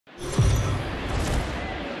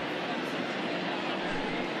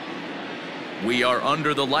We are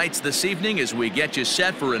under the lights this evening as we get you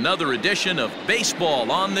set for another edition of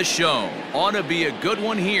Baseball on the Show. Ought to be a good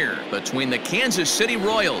one here between the Kansas City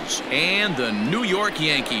Royals and the New York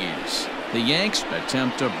Yankees. The Yanks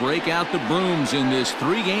attempt to break out the brooms in this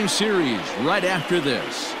 3-game series right after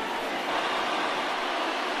this.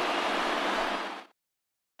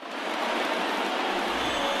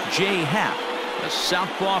 Jay Happ, a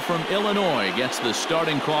southpaw from Illinois, gets the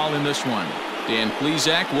starting call in this one. Dan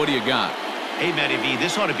Plesac, what do you got? Hey, Matty V,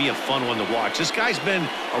 this ought to be a fun one to watch. This guy's been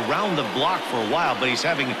around the block for a while, but he's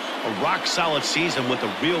having a rock-solid season with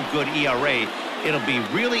a real good ERA. It'll be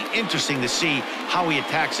really interesting to see how he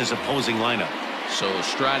attacks his opposing lineup. So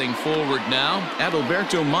striding forward now,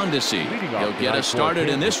 Adalberto Mondesi. He'll get us started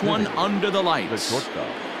in this one under the lights.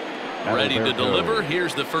 Ready to deliver.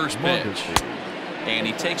 Here's the first pitch. And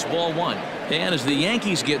he takes ball one. And as the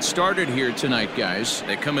Yankees get started here tonight, guys,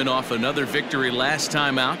 they come in off another victory last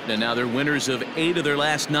time out, and now they're winners of 8 of their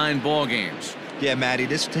last 9 ball games. Yeah, Matty,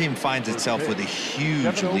 this team finds itself with a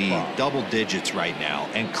huge lead, double digits right now,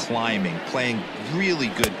 and climbing, playing really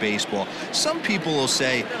good baseball. Some people will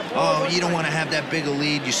say, oh, you don't want to have that big a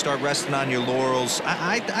lead, you start resting on your laurels.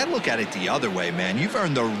 I look at it the other way, man. You've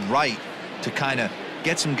earned the right to kind of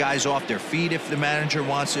get some guys off their feet if the manager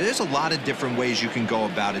wants to. There's a lot of different ways you can go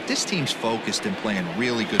about it. This team's focused and playing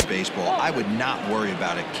really good baseball. I would not worry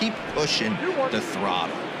about it. Keep pushing the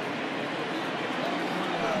throttle.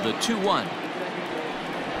 The 2-1.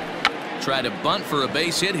 Try to bunt for a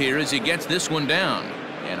base hit here as he gets this one down.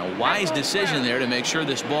 And a wise decision there to make sure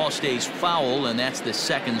this ball stays foul, and that's the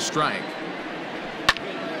second strike.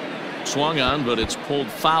 Swung on, but it's pulled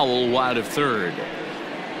foul wide of third.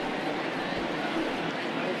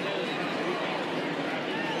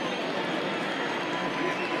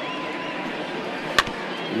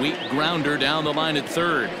 Weak grounder down the line at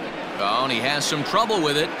third. Oh, and he has some trouble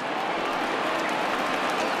with it.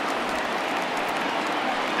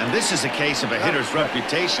 And this is a case of a hitter's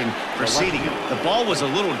reputation preceding him. The ball was a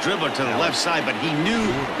little dribbler to the left side, but he knew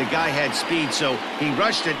the guy had speed, so he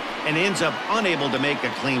rushed it and ends up unable to make a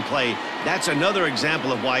clean play. That's another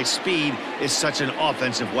example of why speed is such an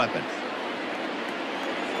offensive weapon.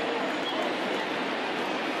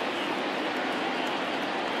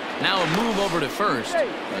 Now a move over to first.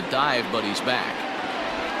 A dive, but he's back.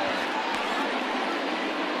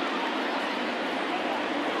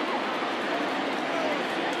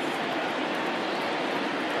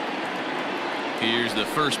 Here's the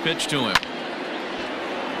first pitch to him.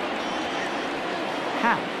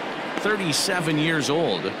 Happ, 37 years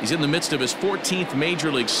old. He's in the midst of his 14th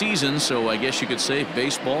major league season, so I guess you could say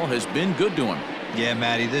baseball has been good to him. Yeah,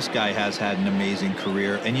 Matty, this guy has had an amazing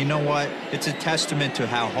career. And you know what? It's a testament to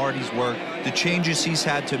how hard he's worked, the changes he's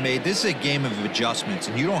had to make. This is a game of adjustments,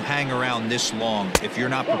 and you don't hang around this long if you're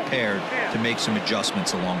not prepared to make some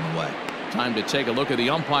adjustments along the way. Time to take a look at the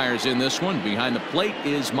umpires in this one. Behind the plate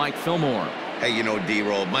is Mike Fillmore. Hey, you know,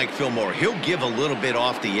 D-Roll, Mike Fillmore, he'll give a little bit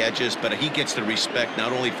off the edges, but he gets the respect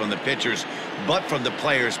not only from the pitchers, but from the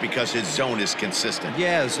players because his zone is consistent.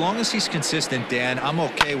 Yeah, as long as he's consistent, Dan, I'm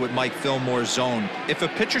okay with Mike Fillmore's zone. If a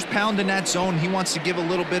pitcher's pounding that zone, he wants to give a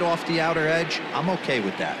little bit off the outer edge, I'm okay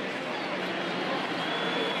with that.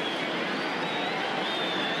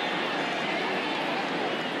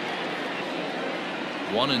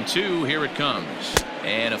 One and two, here it comes.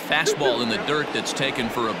 And a fastball in the dirt that's taken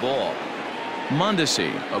for a ball.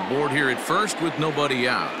 Mondesi aboard here at first with nobody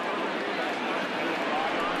out.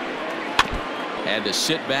 Had to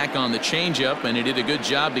sit back on the changeup, and he did a good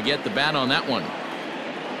job to get the bat on that one.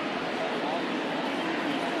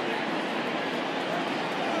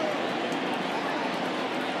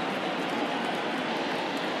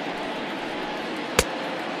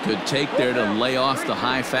 Good take there to lay off the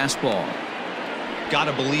high fastball. Got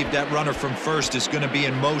to believe that runner from first is going to be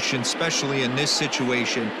in motion, especially in this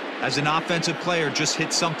situation. As an offensive player, just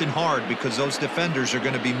hit something hard because those defenders are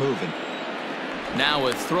going to be moving. Now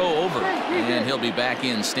a throw over, and he'll be back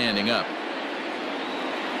in standing up.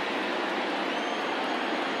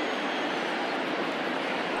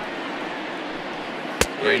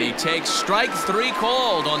 And he takes strike 3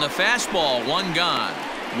 called on the fastball. 1 gone.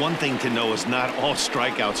 One thing to know is not all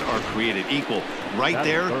strikeouts are created equal. Right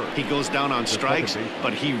there, he goes down on strikes,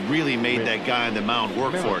 but he really made that guy on the mound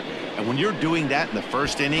work for it. And when you're doing that in the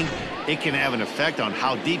first inning, it can have an effect on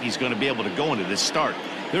how deep he's going to be able to go into this start.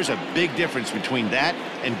 There's a big difference between that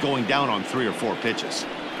and going down on 3 or 4 pitches.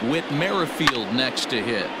 With Merrifield next to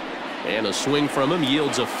hit. And a swing from him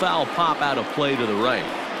yields a foul pop out of play to the right.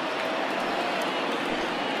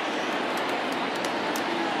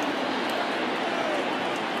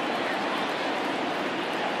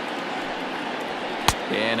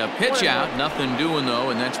 And a pitch out. Nothing doing, though,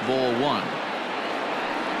 and that's ball one.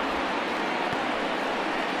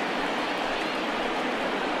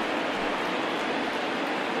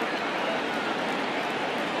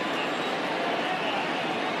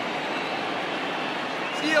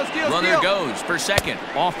 Runner goes for second.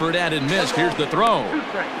 Offered at and missed. Here's the throw.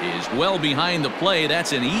 Is well behind the play.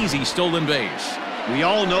 That's an easy stolen base. We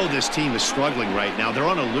all know this team is struggling right now. They're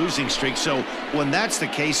on a losing streak, so when that's the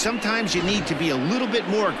case, sometimes you need to be a little bit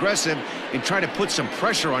more aggressive and try to put some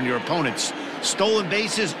pressure on your opponents. Stolen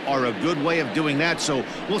bases are a good way of doing that, so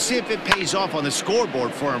we'll see if it pays off on the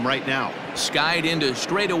scoreboard for him right now. Skied into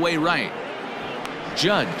straightaway right.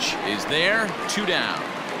 Judge is there. 2 down.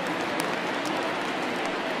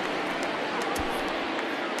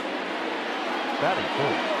 Batting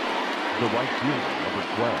first, the right fielder, number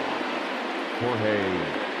 12.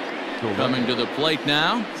 Jorge coming to the plate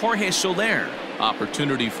now, Jorge Soler.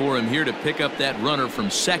 Opportunity for him here to pick up that runner from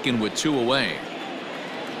second with 2 away.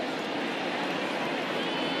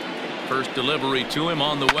 First delivery to him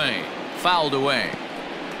on the way. Fouled away.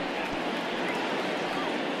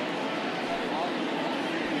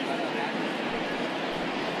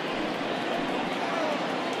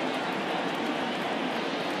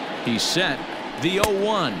 He's set. The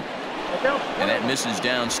 0-1. And that misses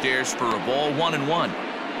downstairs for a ball. 1-1.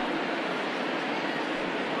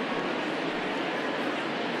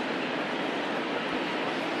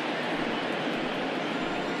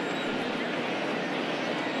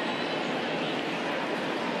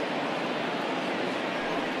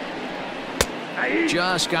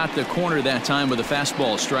 Just got the corner that time with a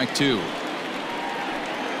fastball. Strike 2.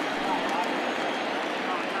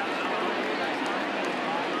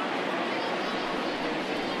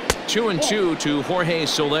 Two and 2 to Jorge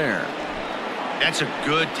Soler. That's a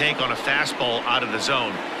good take on a fastball out of the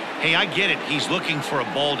zone. Hey, I get it. He's looking for a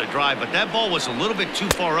ball to drive, but that ball was a little bit too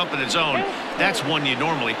far up in the zone. That's one you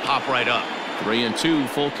normally pop right up. 3 and 2,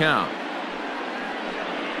 full count.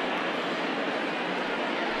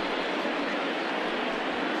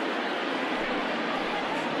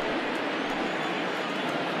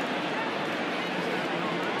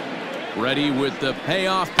 Ready with the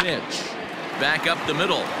payoff pitch. Back up the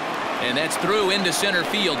middle. And that's through into center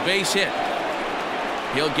field. Base hit.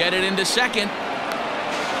 He'll get it into second.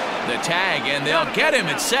 The tag, and they'll get him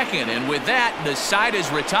at second. And with that, the side is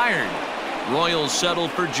retired. Royals settle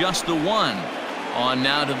for just the 1. On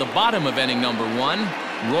now to the bottom of inning number 1.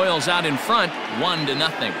 Royals out in front,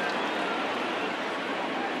 1-0.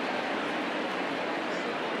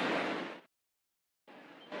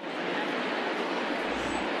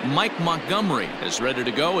 Mike Montgomery is ready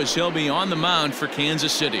to go as he'll be on the mound for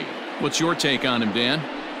Kansas City. What's your take on him, Dan?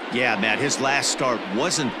 Yeah, Matt, his last start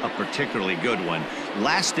wasn't a particularly good one.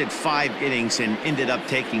 Lasted 5 innings and ended up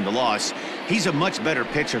taking the loss. He's a much better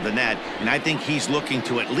pitcher than that, and I think he's looking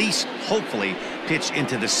to at least, hopefully, pitch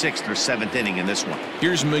into the 6th or 7th inning in this one.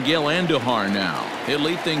 Here's Miguel Andujar now. He'll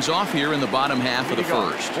lead things off here in the bottom half of the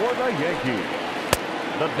first. For the Yankees.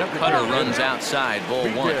 Cutter runs outside, ball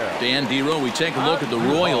 1. Dan Dero, we take a look at the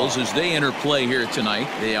Royals as they enter play here tonight.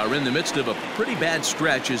 They are in the midst of a pretty bad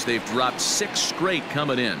stretch as they've dropped 6 straight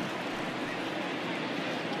coming in.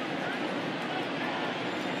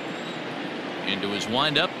 Into his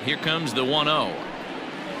windup, here comes the 1-0.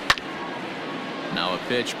 Now a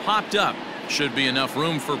pitch popped up. Should be enough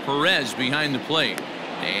room for Perez behind the plate.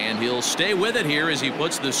 And he'll stay with it here as he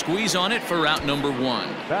puts the squeeze on it for out number 1.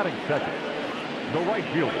 Batting second, the right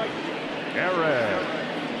fielder, Aaron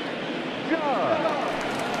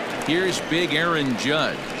Judge. Here's big Aaron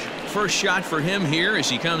Judge. First shot for him here as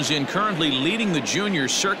he comes in currently leading the junior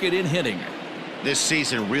circuit in hitting. This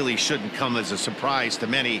season really shouldn't come as a surprise to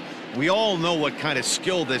many. We all know what kind of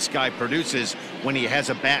skill this guy produces when he has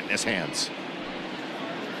a bat in his hands.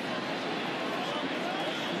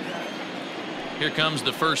 Here comes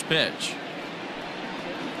the first pitch.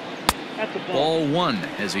 Ball 1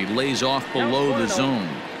 as he lays off below the zone.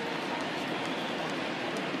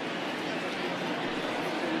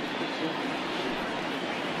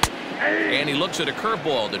 And he looks at a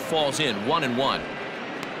curveball that falls in. 1-1.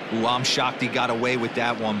 Ooh, I'm shocked he got away with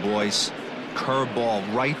that one, boys.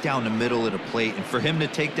 Curveball right down the middle of the plate, and for him to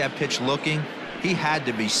take that pitch looking, he had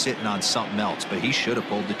to be sitting on something else, but he should have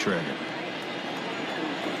pulled the trigger.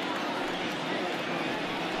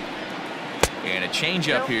 And a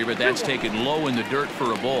changeup here, but that's taken low in the dirt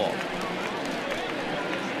for a ball.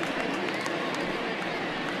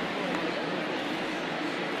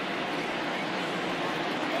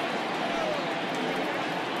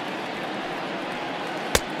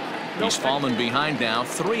 He's fallen behind now.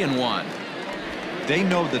 3-1. They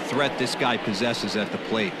know the threat this guy possesses at the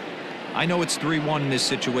plate. I know it's 3-1 in this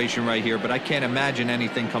situation right here, but I can't imagine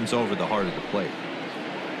anything comes over the heart of the plate.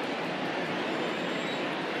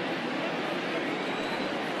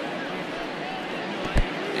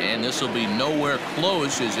 And this will be nowhere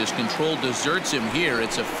close as his control deserts him here.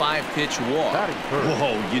 It's a 5-pitch walk.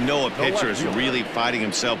 Whoa, you know a pitcher is really fighting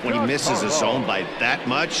himself when he misses a zone by that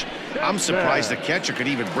much. I'm surprised the catcher could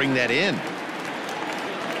even bring that in.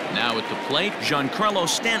 Now at the plate, Giancarlo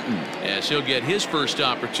Stanton, as he'll get his first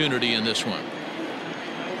opportunity in this one.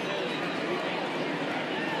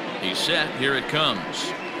 He's set. Here it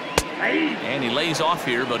comes. And he lays off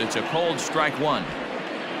here, but it's a called strike one.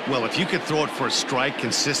 Well, if you could throw it for a strike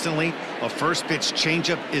consistently, a first pitch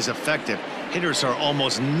changeup is effective. Hitters are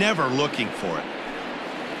almost never looking for it.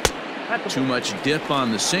 Too much dip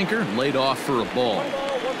on the sinker, laid off for a ball.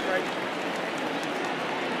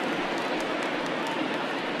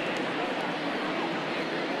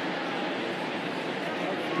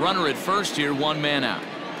 Runner at first here, 1 man out.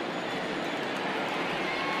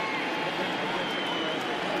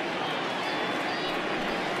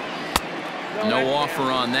 No offer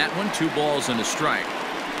on that one. 2 balls and a strike.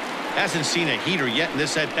 Hasn't seen a heater yet in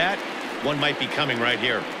this at bat. One might be coming right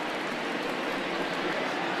here.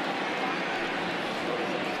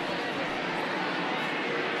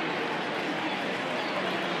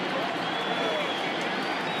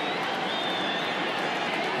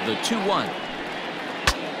 The 2-1.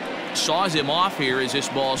 Saws him off here as this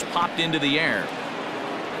ball's popped into the air.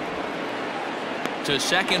 To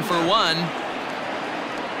second for 1.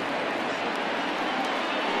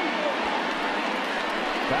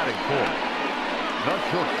 Batting fourth, the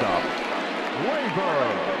shortstop,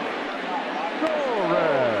 Torres.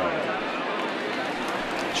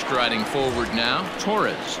 Striding forward now,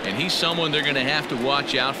 Torres, and he's someone they're going to have to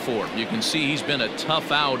watch out for. You can see he's been a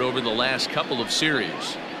tough out over the last couple of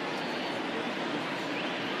series.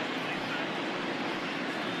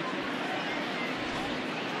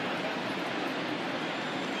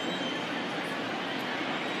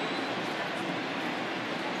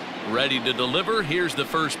 Ready to deliver. Here's the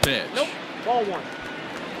first pitch. Nope. Ball 1.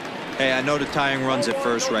 Hey, I know the tying runs at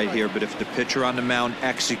first right here, but if the pitcher on the mound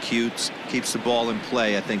executes, keeps the ball in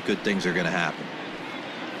play, I think good things are going to happen.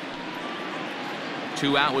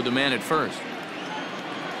 2 out with the man at first.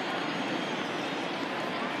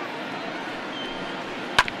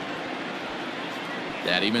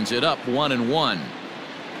 That evens it up, 1-1.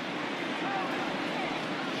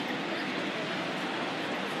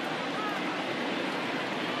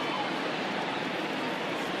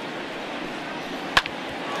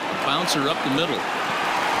 Bouncer up the middle.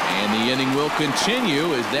 And the inning will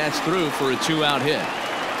continue as that's through for a 2-out hit.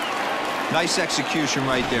 Nice execution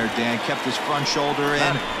right there, Dan. Kept his front shoulder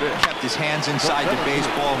in, kept his hands inside the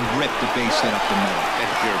baseball, and ripped the base hit up the middle.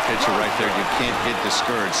 If you're a pitcher right there, you can't get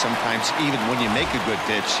discouraged. Sometimes even when you make a good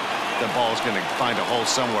pitch, the ball's going to find a hole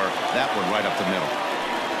somewhere. That one right up the middle.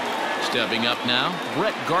 Stepping up now,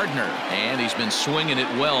 Brett Gardner. And he's been swinging it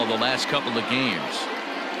well the last couple of games.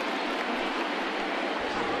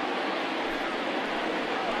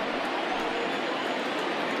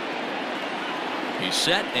 He's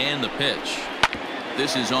set and the pitch.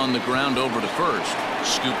 This is on the ground over to first.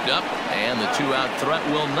 Scooped up, and the 2-out threat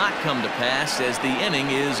will not come to pass as the inning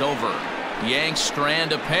is over. Yanks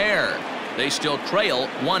strand a pair. They still trail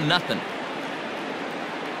 1-0.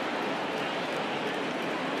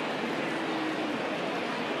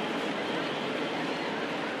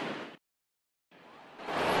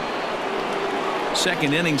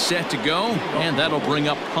 Second inning set to go, and that'll bring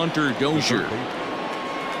up Hunter Dozier.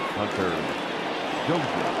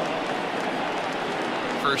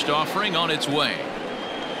 First offering on its way.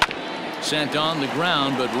 Sent on the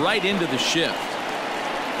ground, but right into the shift.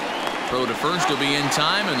 Throw to first will be in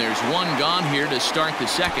time, and there's 1 gone here to start the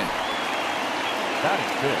second. Batting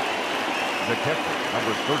fifth, the catcher,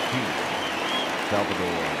 number 13,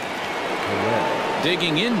 Salvador Perez.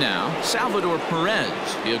 Digging in now, Salvador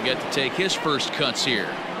Perez. He'll get to take his first cuts here.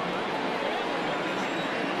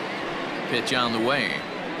 Pitch on the way.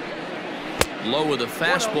 Low with a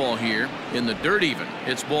fastball here in the dirt even.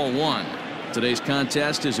 It's ball 1. Today's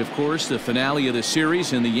contest is, of course, the finale of the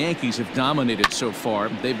series, and the Yankees have dominated so far.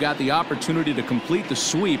 They've got the opportunity to complete the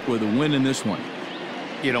sweep with a win in this one.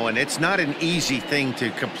 You know, and it's not an easy thing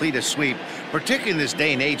to complete a sweep, particularly in this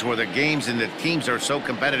day and age where the games and the teams are so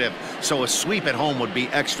competitive. So a sweep at home would be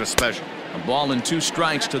extra special. A ball and 2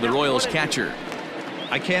 strikes to the Royals catcher.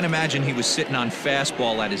 I can't imagine he was sitting on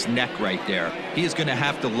fastball at his neck right there. He is going to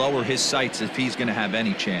have to lower his sights if he's going to have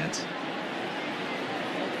any chance.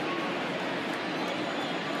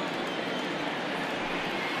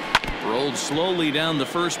 Rolled slowly down the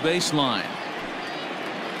first baseline.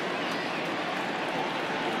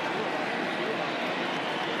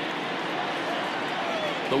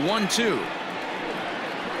 The 1-2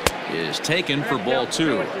 is taken for ball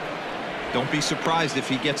 2. Don't be surprised if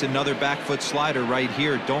he gets another back foot slider right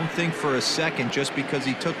here. Don't think for a second, just because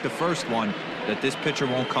he took the first one, that this pitcher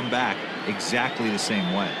won't come back exactly the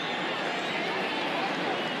same way.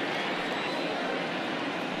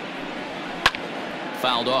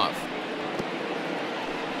 Fouled off.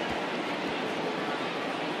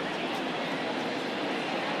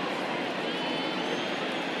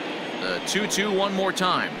 The 2-2 one more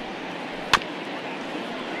time.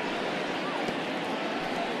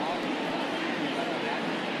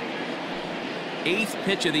 Eighth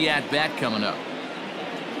pitch of the at-bat coming up.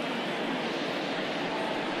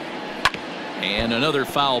 And another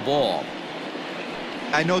foul ball.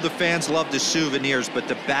 I know the fans love the souvenirs, but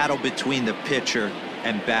the battle between the pitcher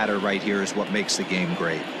and batter right here is what makes the game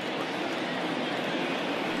great.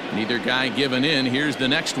 Neither guy giving in. Here's the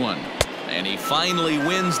next one. And he finally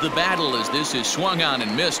wins the battle as this is swung on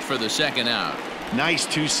and missed for the second out. Nice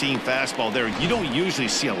two-seam fastball there. You don't usually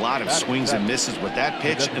see a lot of swings and misses with that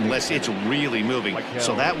pitch unless it's really moving.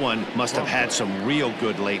 So that one must have had some real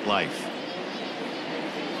good late life.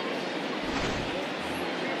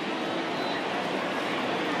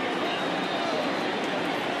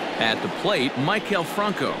 At the plate, Michael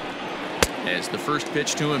Franco, as the first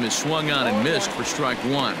pitch to him is swung on and missed for strike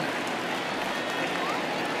 1.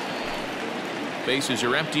 Bases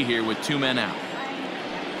are empty here with 2 men out.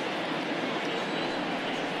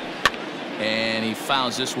 And he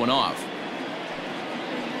fouls this one off.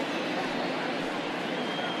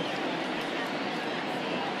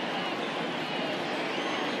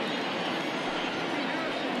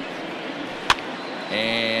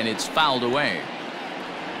 And it's fouled away.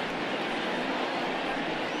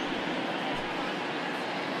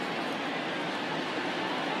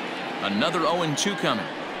 Another 0-2 coming.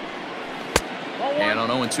 And on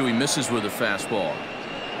 0-2 he misses with a fastball.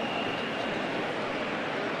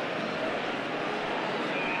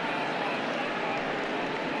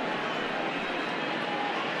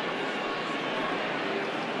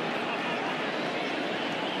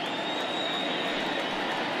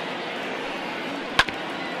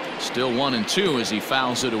 Still 1-2 as he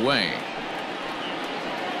fouls it away.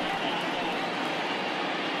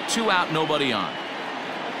 2 out, nobody on.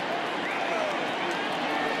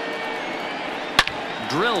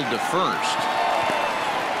 Drilled to first.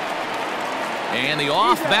 And the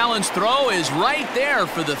off-balance throw is right there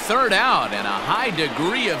for the 3rd out, and a high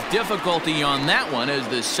degree of difficulty on that one as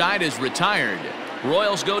the side is retired.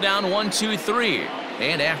 Royals go down 1-2-3,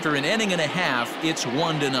 and after an inning and a half, it's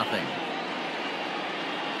 1-0.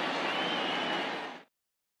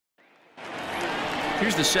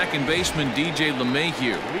 Here's the second baseman, DJ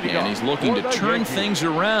LeMahieu, and he's looking to turn things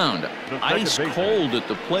around. Ice cold at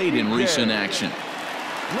the plate in recent action.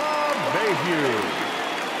 LeMahieu.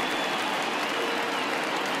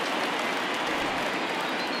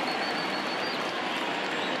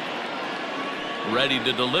 Ready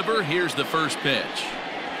to deliver. Here's the first pitch.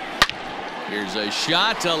 Here's a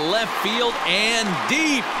shot to left field and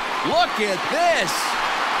deep. Look at this.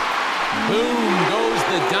 Boom goes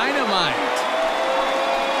the dynamite.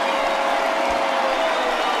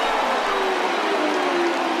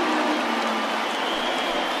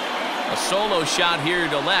 A solo shot here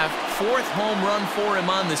to left. 4th home run for him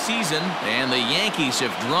on the season, and the Yankees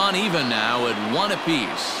have drawn even now at 1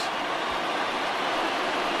 apiece.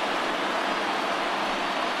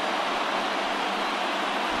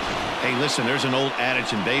 Hey, listen, there's an old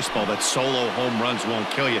adage in baseball that solo home runs won't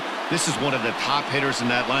kill you. This is one of the top hitters in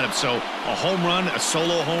that lineup, so a home run, a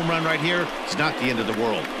solo home run right here is not the end of the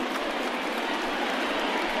world.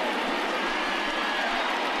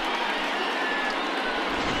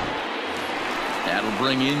 That'll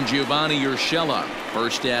bring in Giovanni Urshela.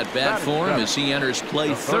 First at bat for him as he enters play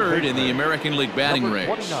 3rd in the American League batting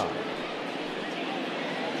race.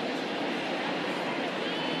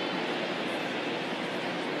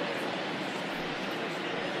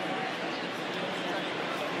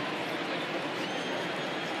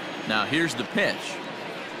 Now here's the pitch.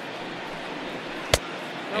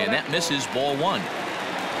 And that misses, ball 1.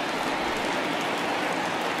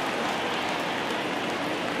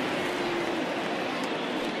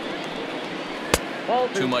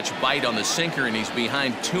 Too much bite on the sinker, and he's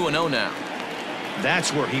behind 2-0 now.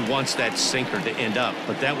 That's where he wants that sinker to end up,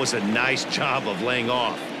 but that was a nice job of laying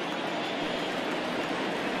off.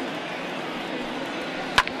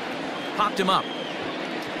 Popped him up.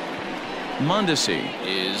 Mondesi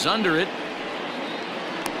is under it.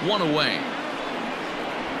 1 away.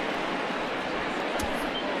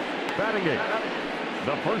 Batting it,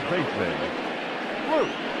 the first baseman, Luke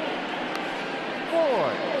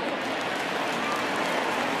Boyd.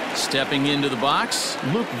 Stepping into the box,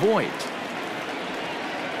 Luke Voigt.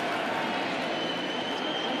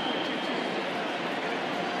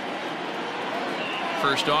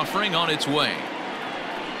 First offering on its way.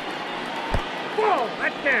 Whoa,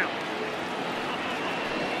 that's down.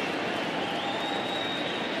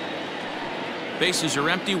 Bases are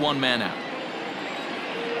empty, one man out.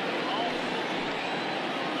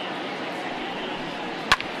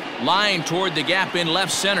 Line toward the gap in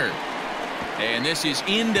left center. And this is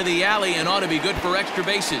into the alley and ought to be good for extra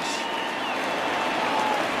bases.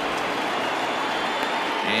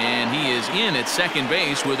 And he is in at second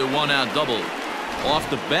base with a one-out double. Off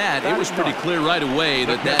the bat, it was pretty clear right away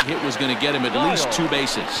that that hit was going to get him at least 2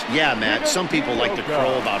 bases. Yeah, Matt, some people like to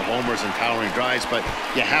crow about homers and towering drives, but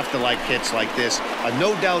you have to like hits like this. A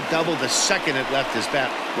no-doubt double the second it left his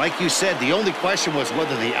bat. Like you said, the only question was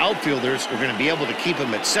whether the outfielders were going to be able to keep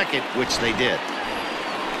him at second, which they did.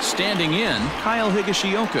 Standing in, Kyle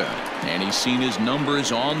Higashioka, and he's seen his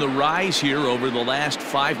numbers on the rise here over the last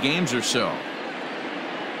 5 games or so.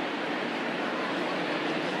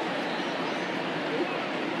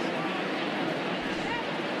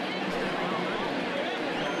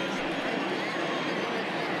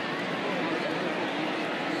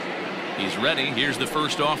 He's ready. Here's the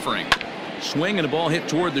first offering. Swing and a ball hit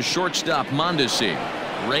toward the shortstop, Mondesi.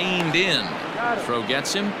 Reined in. Throw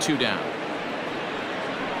gets him, 2 down.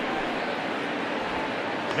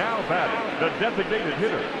 Now batting, the designated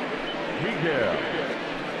hitter, Miguel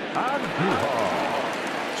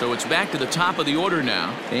Andujar. So it's back to the top of the order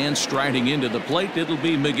now. And striding into the plate, it'll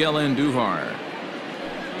be Miguel Andujar.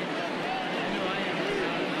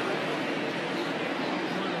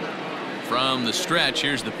 From the stretch,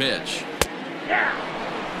 here's the pitch.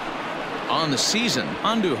 On the season,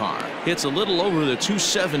 Andujar hits a little over the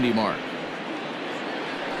 270 mark.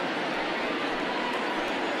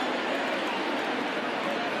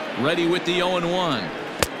 Ready with the 0-1.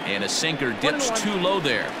 And a sinker dips too low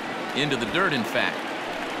there. Into the dirt, in fact.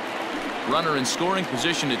 Runner in scoring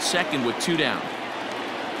position at second with 2 down.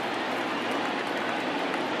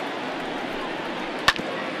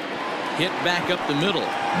 Hit back up the middle.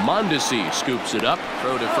 Mondesi scoops it up.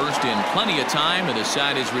 Throw to first in plenty of time, and the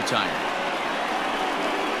side is retired.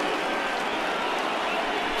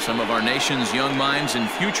 Some of our nation's young minds and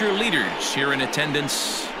future leaders here in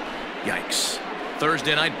attendance. Yikes.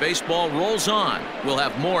 Thursday night baseball rolls on. We'll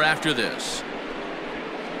have more after this.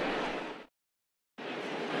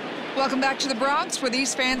 Welcome back to the Bronx, where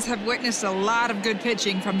these fans have witnessed a lot of good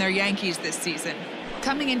pitching from their Yankees this season.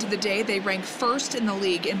 Coming into the day, they rank first in the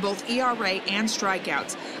league in both ERA and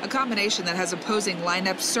strikeouts, a combination that has opposing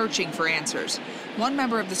lineups searching for answers. One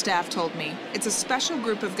member of the staff told me, "It's a special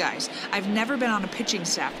group of guys. I've never been on a pitching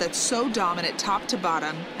staff that's so dominant top to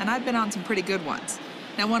bottom, and I've been on some pretty good ones."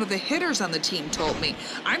 Now, one of the hitters on the team told me,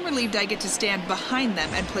 "I'm relieved I get to stand behind them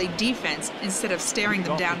and play defense instead of staring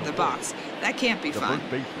them down in the box. That can't be fun."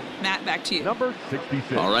 Matt, back to you. Number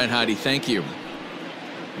 66. All right, Heidi, thank you.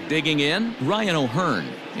 Digging in, Ryan O'Hearn.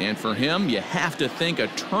 And for him, you have to think a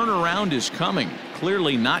turnaround is coming.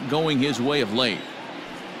 Clearly not going his way of late.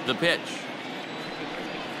 The pitch.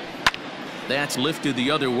 That's lifted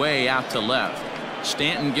the other way out to left.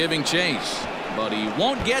 Stanton giving chase. But he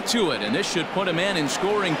won't get to it, and this should put him in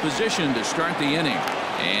scoring position to start the inning.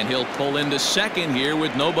 And he'll pull into second here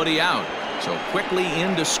with nobody out. So quickly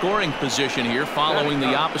into scoring position here following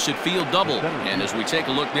the opposite field double. And as we take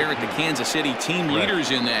a look there at the Kansas City team leaders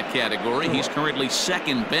in that category, he's currently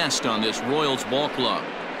second best on this Royals ball club.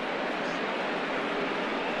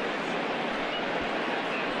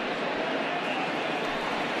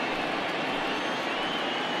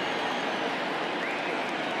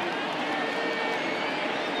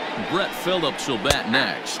 Brett Phillips will bat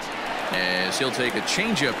next, as he'll take a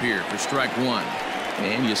changeup here for strike 1.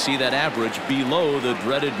 And you see that average below the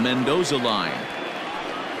dreaded Mendoza line.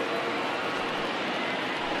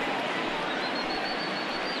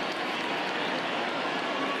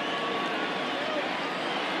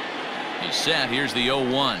 He's set. Here's the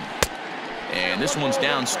 0-1. And this one's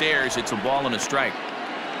downstairs. It's a ball and a strike.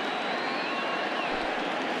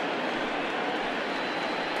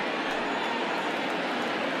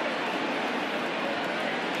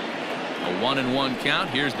 A 1-1 count.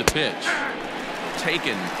 Here's the pitch.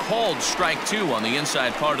 Taken, called strike 2 on the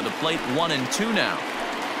inside part of the plate. 1-2 now.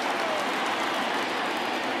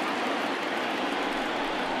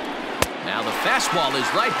 Now the fastball is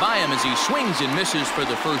right by him as he swings and misses for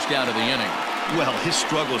the first out of the inning. Well, his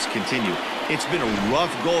struggles continue. It's been a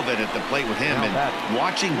rough go of it at the plate with him, and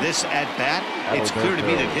watching this at bat, it's clear to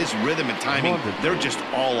me that his rhythm and timing, they're just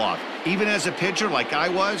all off. Even as a pitcher like I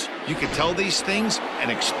was, you can tell these things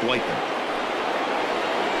and exploit them.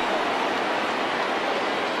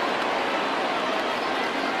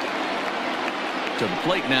 To the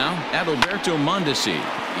plate now, Adalberto Mondesi.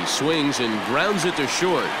 He swings and grounds it to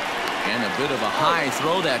short. And a bit of a high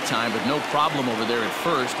throw that time, but no problem over there at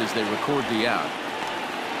first as they record the out.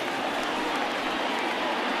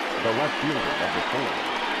 The left fielder, number 4,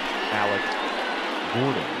 Alex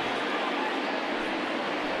Gordon.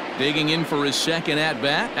 Digging in for his second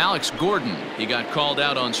at-bat, Alex Gordon. He got called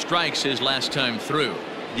out on strikes his last time through.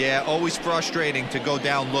 Yeah, always frustrating to go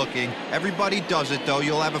down looking. Everybody does it, though.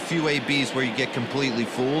 You'll have a few ABs where you get completely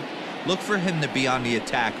fooled. Look for him to be on the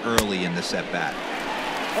attack early in this at-bat.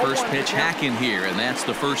 First pitch hacking here, and that's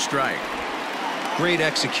the first strike. Great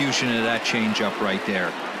execution of that changeup right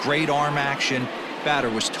there. Great arm action. Batter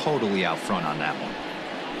was totally out front on that one.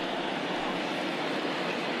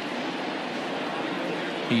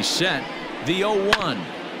 He's set. The 0-1.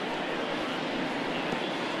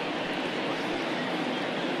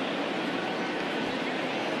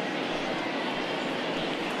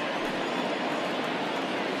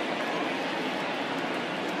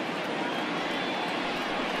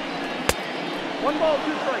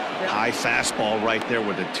 High fastball right there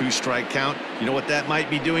with a 2-strike count. You know what that might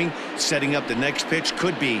be doing? Setting up the next pitch.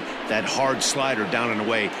 Could be that hard slider down and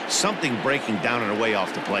away. Something breaking down and away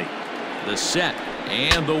off the plate. The set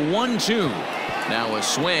and the 1-2. Now a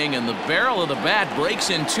swing, and the barrel of the bat breaks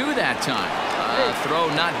in two that time. Throw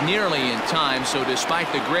not nearly in time, so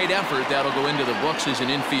despite the great effort, that'll go into the books as an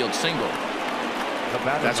infield single.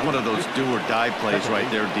 That's one of those do-or-die plays right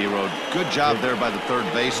there, D-Road. Good job there by the third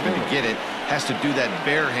baseman to get it. Has to do that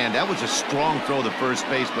bare hand. That was a strong throw to first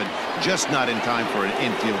base, but just not in time for an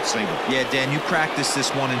infield single. Yeah, Dan, you practiced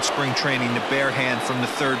this one in spring training, the bare hand from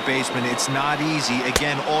the third baseman. It's not easy.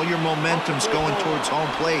 Again, all your momentum's going towards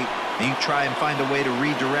home plate, and you try and find a way to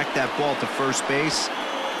redirect that ball to first base.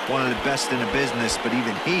 One of the best in the business, but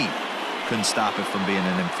even he couldn't stop it from being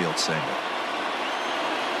an infield single.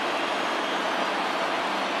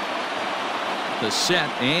 The set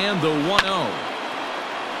and the 1-0.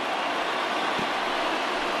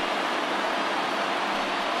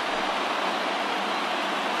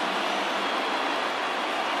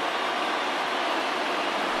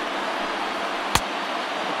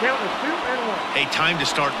 A time to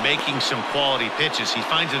start making some quality pitches. He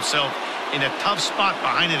finds himself in a tough spot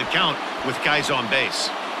behind an account with guys on base.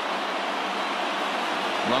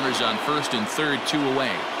 Runners on first and third, 2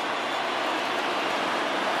 away.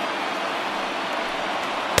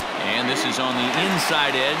 And this is on the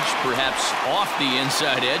inside edge, perhaps off the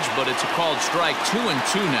inside edge, but it's a called strike.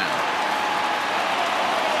 2-2 now.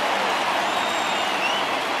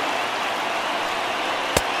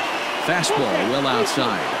 Fastball well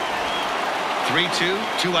outside. 3-2,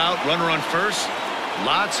 2 out, runner on first.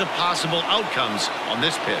 Lots of possible outcomes on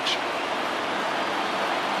this pitch.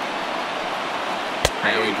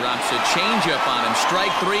 Now he drops a changeup on him.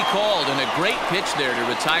 Strike 3 called, and a great pitch there to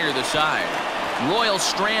retire the side. Royals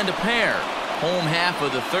strand a pair. Home half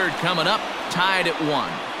of the third coming up, tied at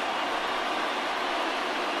 1.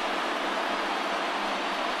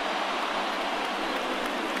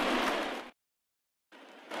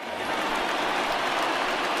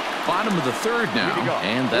 Bottom of the third now,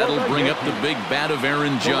 and that'll bring up the big bat of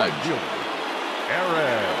Aaron Judge.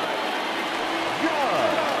 Aaron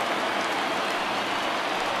Judge.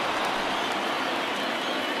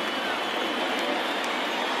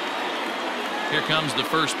 Here comes the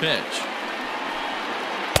first pitch.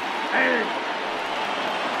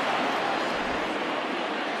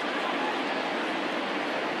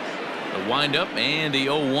 The windup and the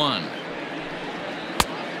 0-1.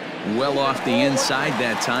 Well off the inside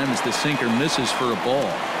that time as the sinker misses for a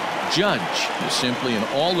ball. Judge is simply an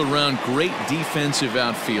all-around great defensive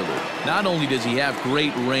outfielder. Not only does he have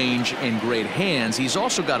great range and great hands, he's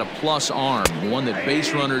also got a plus arm, one that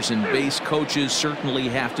base runners and base coaches certainly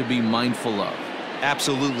have to be mindful of.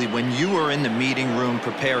 Absolutely. When you are in the meeting room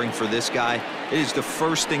preparing for this guy, it is the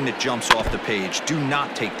first thing that jumps off the page. Do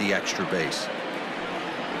not take the extra base.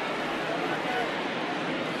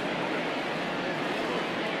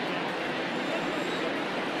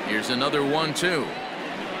 Here's another 1-2.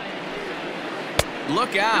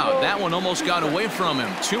 Look out. That one almost got away from him.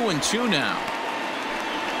 2-2 now.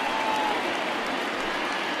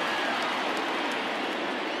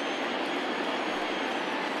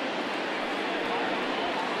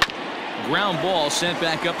 Ground ball sent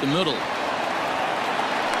back up the middle.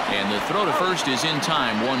 And the throw to first is in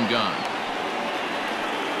time. 1 gone.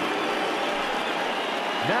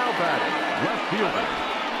 Now batting, left fielder,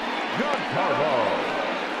 Giancarlo.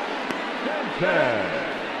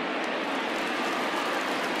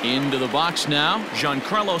 Into the box now,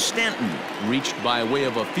 Giancarlo Stanton reached by way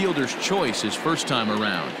of a fielder's choice his first time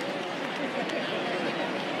around.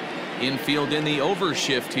 Infield in the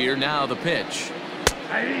overshift here. Now the pitch.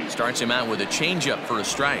 Starts him out with a changeup for a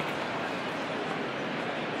strike.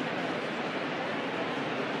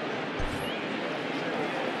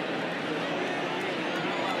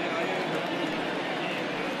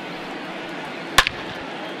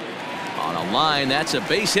 On a line, that's a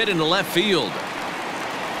base hit into left field.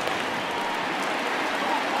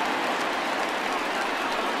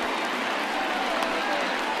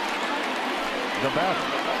 The batter,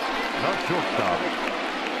 the shortstop,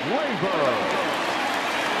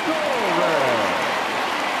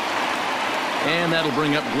 and that'll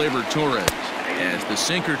bring up Gleyber Torres as the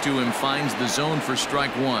sinker to him finds the zone for strike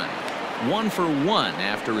one. 1 for 1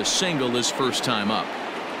 after a single his first time up.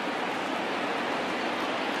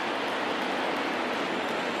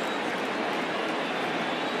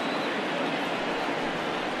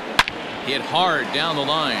 Hit hard down the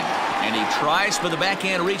line. And he tries for the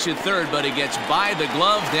backhand reach at third, but he gets by the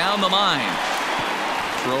glove down the line.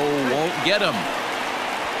 Throw won't get him.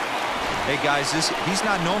 Hey, guys, he's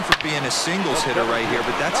not known for being a singles hitter right here,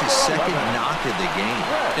 but that's his second knock of the game.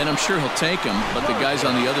 And I'm sure he'll take him, but the guys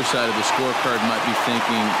on the other side of the scorecard might be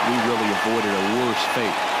thinking we really avoided a worse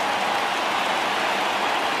fate.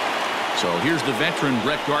 So here's the veteran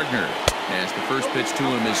Brett Gardner as the first pitch to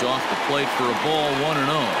him is off the plate for a ball, 1-0.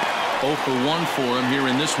 0 for 1 for him here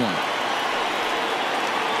in this one.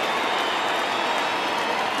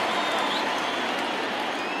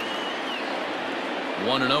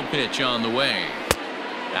 One 1-0 pitch on the way.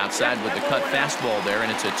 Outside with the cut fastball there,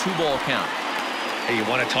 and it's a 2-ball count. Hey, you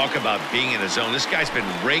want to talk about being in a zone? This guy's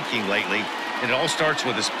been raking lately, and it all starts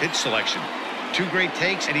with his pitch selection. 2 great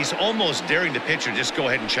takes, and he's almost daring the pitcher just go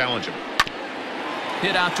ahead and challenge him.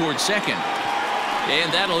 Hit out towards second.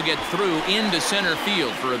 And that'll get through into center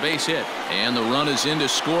field for a base hit. And the run is in to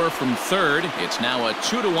score from third. It's now a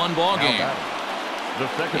 2-1 ball game.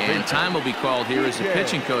 And time will be called here as the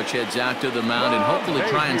pitching coach heads out to the mound and hopefully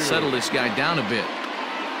try and settle this guy down a bit.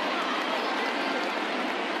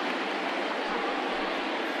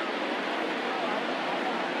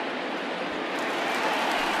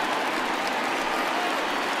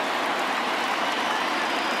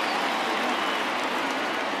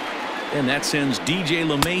 And that sends DJ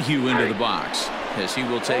LeMahieu into the box as he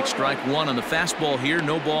will take strike one on the fastball here.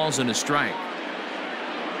 No balls and a strike.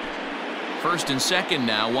 First and second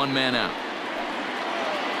now, 1 man out.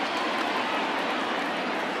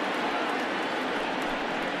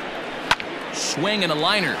 Swing and a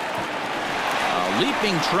liner. A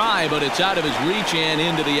leaping try, but it's out of his reach and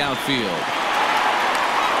into the outfield.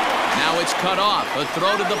 Now it's cut off. A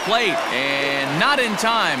throw to the plate and not in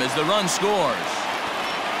time as the run scores.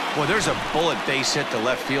 Well, there's a bullet base hit to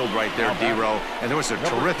left field right there, D-Row, and there was a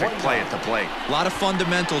terrific play at the plate. A lot of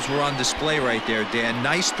fundamentals were on display right there, Dan.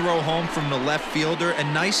 Nice throw home from the left fielder,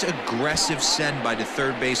 and nice aggressive send by the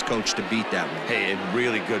third base coach to beat that one. Hey, a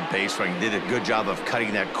really good base running. Did a good job of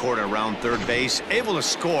cutting that corner around third base. Able to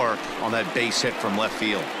score on that base hit from left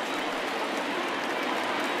field.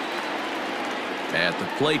 At the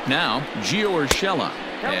plate now, Gio Urshela.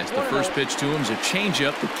 As the first pitch to him is a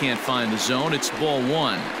changeup that can't find the zone. It's ball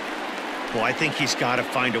 1. Well, I think he's got to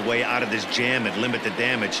find a way out of this jam and limit the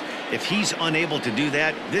damage. If he's unable to do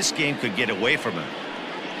that, this game could get away from him.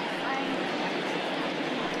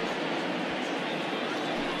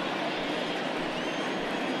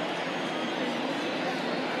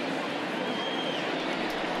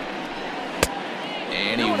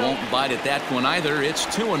 And he won't bite at that one either. It's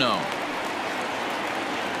 2-0.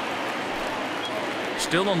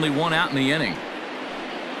 Still only 1 out in the inning.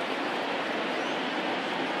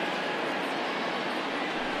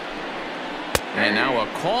 And now a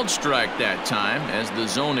called strike that time as the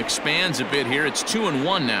zone expands a bit here. It's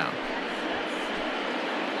 2-1 now.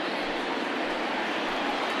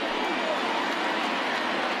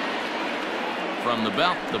 From the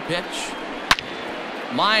belt, the pitch.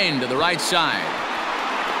 Line to the right side.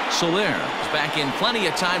 Soler is back in plenty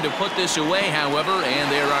of time to put this away, however,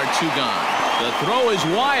 and there are 2 gone. The throw is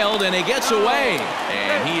wild, and he gets away,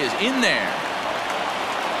 and he is in there.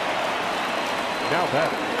 Now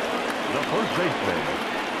batting, the first baseman,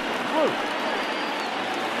 Luke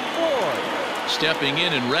Voit. Stepping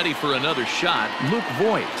in and ready for another shot, Luke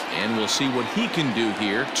Voit, and we'll see what he can do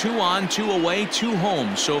here. 2 on, 2 away, 2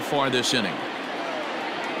 home so far this inning.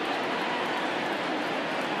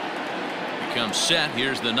 Comes set.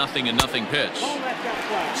 Here's the 0-0 pitch.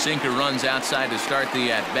 Sinker runs outside to start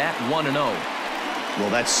the at-bat. 1-0. Well,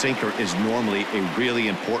 that sinker is normally a really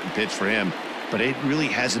important pitch for him, but it really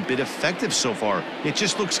hasn't been effective so far. It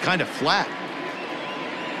just looks kind of flat.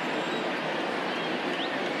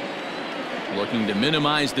 Looking to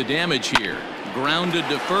minimize the damage here. grounded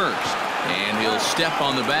to first. And he'll step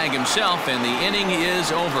on the bag himself, and the inning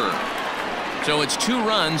is over. So it's 2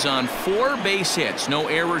 runs on 4 base hits. No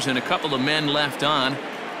errors and a couple of men left on.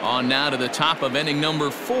 On now to the top of inning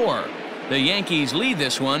number 4. The Yankees lead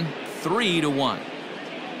this one 3-1.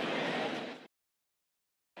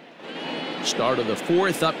 Start of the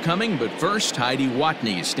 4th upcoming, but first Heidi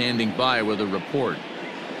Watney is standing by with a report.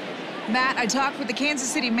 Matt, I talked with the Kansas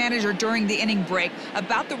City manager during the inning break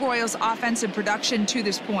about the Royals' offensive production to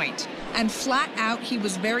this point. And flat out, he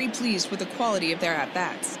was very pleased with the quality of their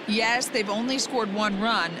at-bats. Yes, they've only scored 1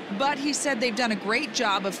 run, but he said they've done a great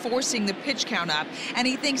job of forcing the pitch count up, and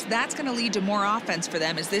he thinks that's going to lead to more offense for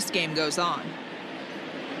them as this game goes on.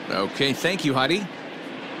 Okay, thank you, Heidi.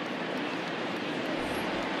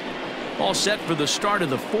 All set for the start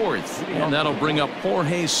of the 4th, and that'll bring up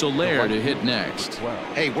Jorge Soler to hit next.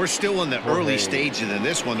 Hey, we're still in the early stages in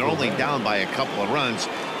this one. They're only down by a couple of runs,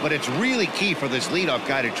 but it's really key for this leadoff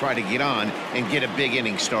guy to try to get on and get a big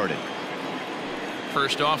inning started.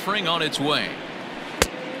 First offering on its way.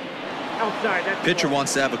 Pitcher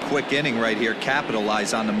wants to have a quick inning right here,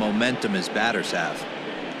 capitalize on the momentum his batters have.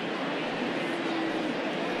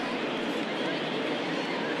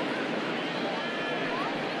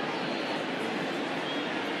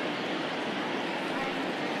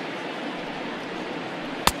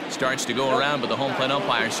 Starts to go around, but the home plate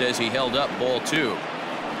umpire says he held up ball 2.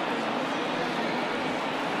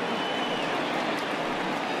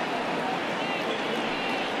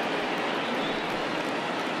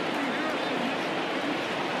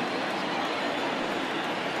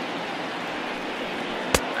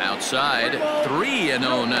 Outside,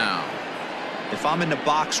 3-0 now. If I'm in the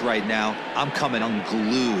box right now, I'm coming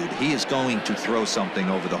unglued. He is going to throw something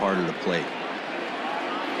over the heart of the plate.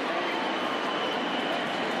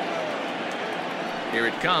 Here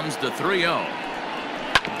it comes, the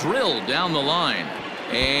 3-0. Drilled down the line.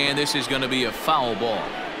 And this is going to be a foul ball.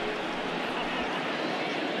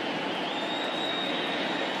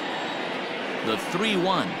 The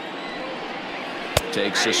 3-1.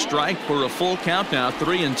 Takes a strike for a full count now,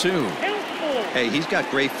 3-2. Hey, he's got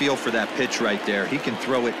great feel for that pitch right there. He can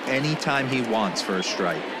throw it anytime he wants for a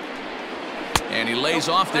strike. And he lays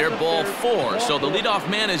off there, ball 4. So the leadoff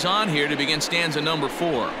man is on here to begin stanza number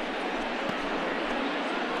 4.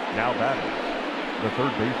 Now batting, the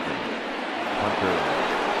third baseman,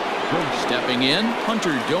 Hunter. Stepping in,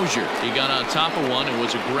 Hunter Dozier. He got on top of one and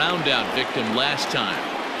was a ground out victim last time.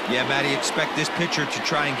 Yeah, Matty, expect this pitcher to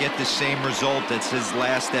try and get the same result. That's his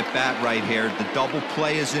last at bat right here. The double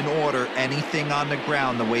play is in order. Anything on the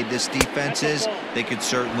ground, the way this defense is, they could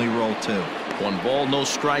certainly roll 2. 1 ball, no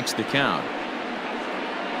strikes to count.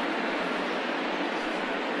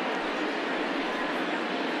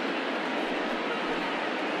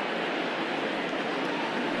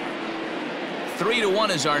 Three to 1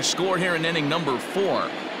 is our score here in inning number 4.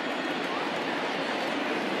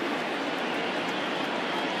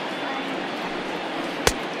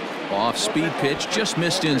 Off-speed pitch, just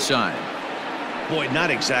missed inside. Boy, not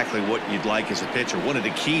exactly what you'd like as a pitcher. One of the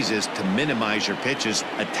keys is to minimize your pitches,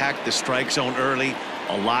 attack the strike zone early,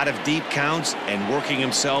 a lot of deep counts, and working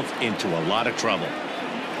himself into a lot of trouble.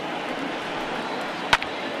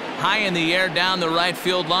 High in the air down the right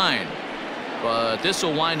field line. But this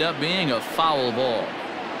will wind up being a foul ball.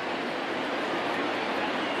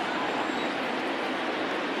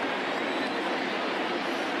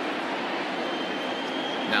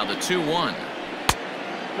 Now the 2-1.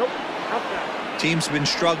 Team's been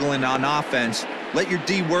struggling on offense. Let your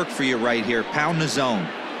D work for you right here. Pound the zone.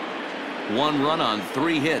 1 run on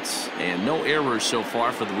 3 hits and no errors so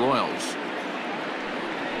far for the Royals.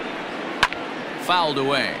 Fouled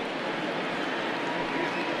away.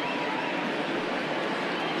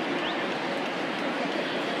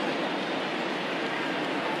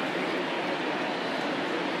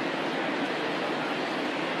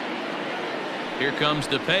 Here comes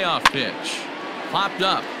the payoff pitch. Popped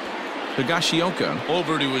up. Higashioka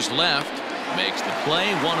over to his left. Makes the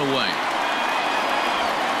play, 1 away.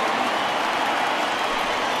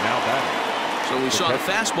 Now batting. So we saw the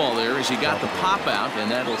fastball there as he got the pop out, and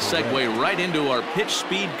that'll segue right into our pitch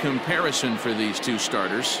speed comparison for these 2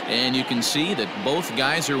 starters. And you can see that both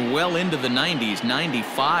guys are well into the 90s,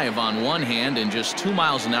 95 on one hand and just 2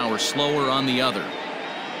 miles an hour slower on the other.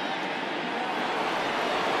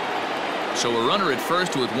 So a runner at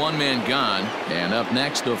first with 1 man gone, and up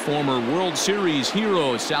next the former World Series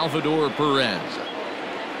hero Salvador Perez.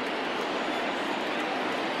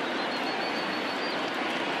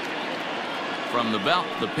 From the belt,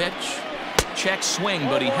 the pitch. Check swing,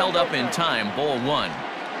 but he held up in time. Ball 1.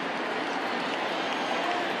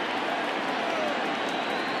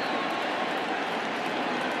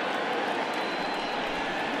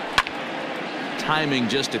 timing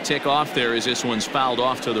just a tick off there as this one's fouled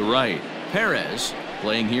off to the right. Perez,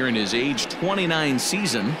 playing here in his age 29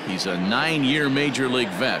 season. He's a 9-year major league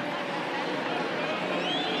vet.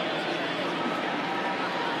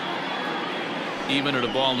 Even at a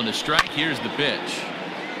ball and a strike, here's the pitch.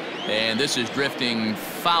 And this is drifting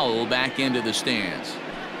foul back into the stands.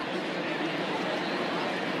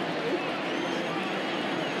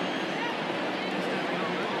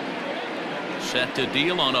 Set to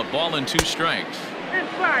deal on a ball and 2 strikes.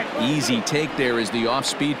 Easy take there as the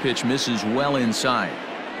off-speed pitch misses well inside.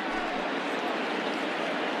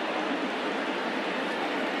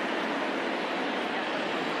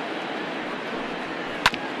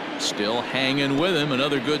 Still hanging with him.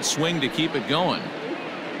 Another good swing to keep it going.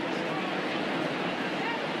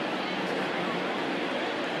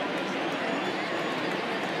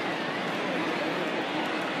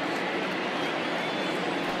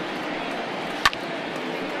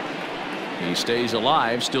 He stays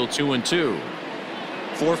alive, still 2-2.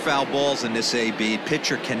 4 foul balls in this AB.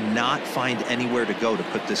 Pitcher cannot find anywhere to go to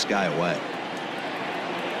put this guy away.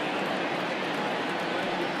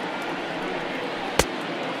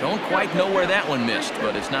 Don't quite know where that one missed,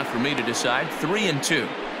 but it's not for me to decide. 3-2.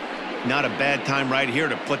 Not a bad time right here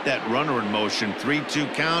to put that runner in motion.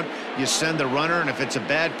 3-2 count. You send the runner, and if it's a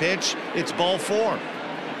bad pitch, it's ball 4.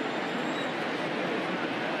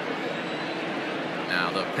 Now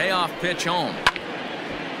the payoff pitch home.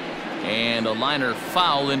 And a liner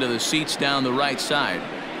foul into the seats down the right side.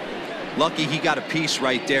 Lucky he got a piece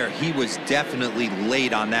right there. He was definitely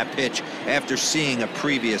late on that pitch after seeing a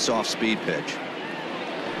previous off-speed pitch.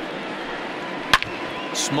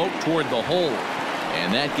 Smoke toward the hole.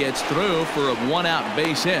 And that gets through for a 1-out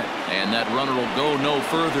base hit. And that runner will go no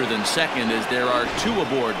further than second as there are 2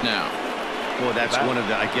 aboard now. Well, that's one of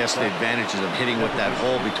the, I guess, the advantages of hitting with that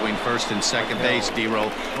hole between first and second base,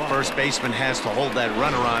 D-Row. First baseman has to hold that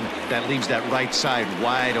runner on. That leaves that right side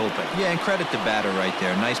wide open. Yeah, and credit the batter right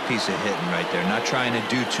there. Nice piece of hitting right there. Not trying to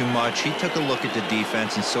do too much. He took a look at the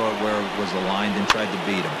defense and saw it where it was aligned and tried to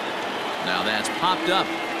beat him. Now that's popped up.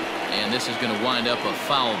 And this is going to wind up a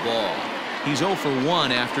foul ball. He's 0 for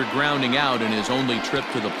 1 after grounding out in his only trip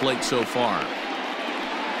to the plate so far.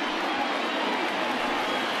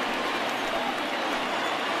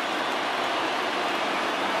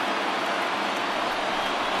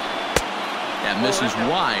 That misses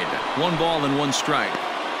wide. 1 ball and 1 strike.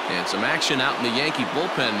 And some action out in the Yankee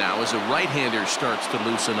bullpen now as a right-hander starts to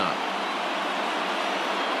loosen up.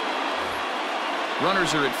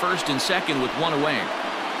 Runners are at first and second with 1 away.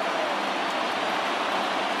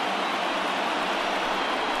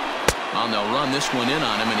 Well, they'll run this one in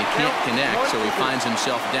on him, and he can't connect, so he finds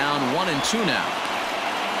himself down 1-2 now.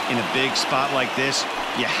 In a big spot like this,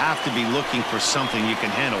 you have to be looking for something you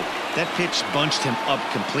can handle. That pitch bunched him up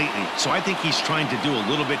completely, so I think he's trying to do a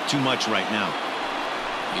little bit too much right now.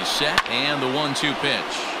 He's set, and the 1-2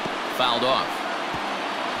 pitch. Fouled off.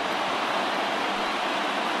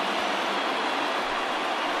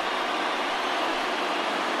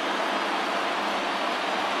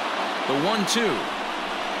 The 1-2.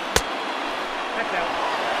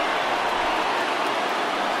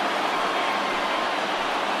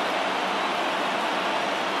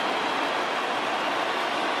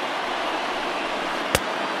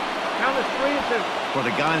 For the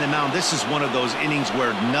guy on the mound, this is one of those innings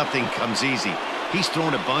where nothing comes easy. He's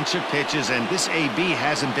thrown a bunch of pitches, and this AB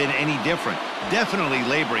hasn't been any different. Definitely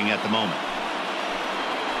laboring at the moment.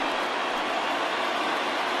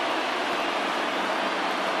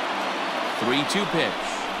 Three-two pitch.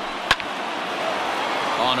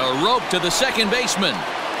 On a rope to the second baseman.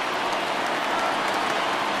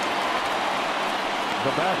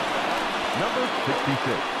 The batter, number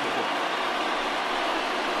 66.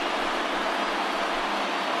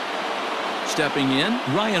 Stepping in,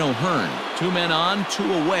 Ryan O'Hearn. 2 men on, 2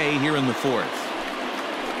 away here in the 4th.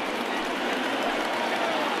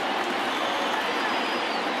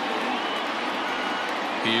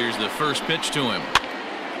 Here's the first pitch to him.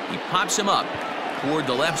 He pops him up toward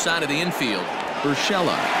the left side of the infield.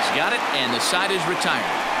 Urshela has got it, and the side is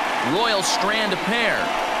retired. Royals strand a pair.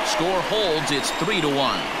 Score holds. It's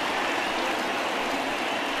 3-1.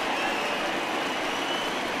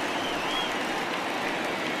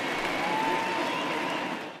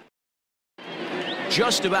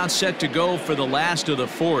 Just about set to go for the last of the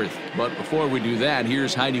 4th. But before we do that,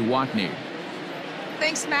 here's Heidi Watney.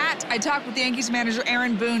 Thanks, Matt. I talked with Yankees manager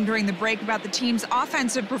Aaron Boone during the break about the team's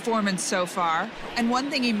offensive performance so far. And one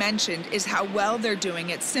thing he mentioned is how well they're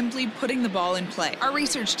doing at simply putting the ball in play. Our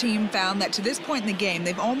research team found that to this point in the game,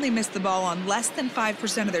 they've only missed the ball on less than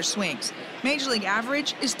 5% of their swings. Major League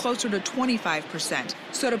average is closer to 25%.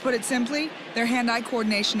 So to put it simply, their hand-eye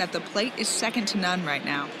coordination at the plate is second to none right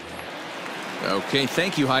now. Okay,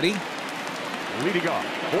 thank you, Heidi. Leading off.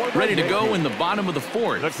 Ready to go in the bottom of the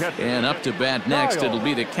fourth. And up to bat next, it'll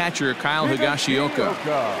be the catcher, Kyle Higashioka.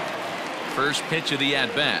 First pitch of the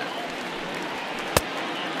at-bat.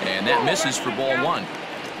 And that misses for ball one.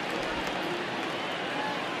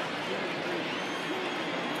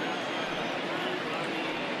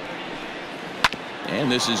 And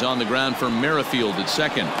this is on the ground for Merrifield at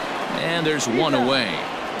second. And there's one away.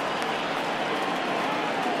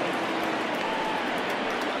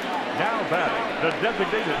 Now batting, the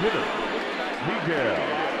designated hitter, Miguel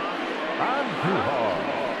Andujar.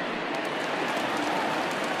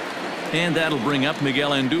 And that'll bring up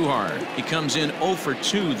Miguel Andujar. He comes in 0 for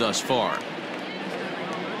 2 thus far.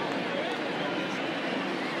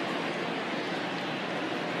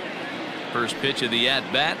 First pitch of the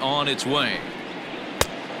at-bat on its way.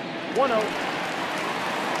 1-0.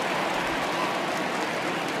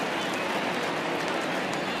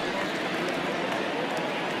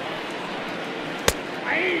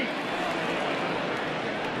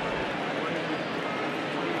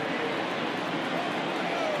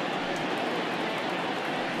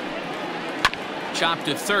 Chopped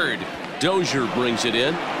to third. Dozier brings it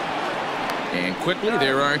in. And quickly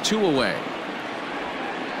there are 2 away.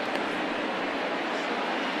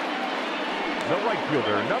 The right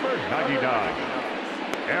fielder, number 99,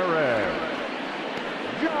 Aaron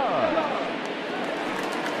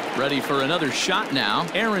Judge. Ready for another shot now,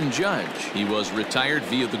 Aaron Judge. He was retired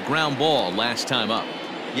via the ground ball last time up.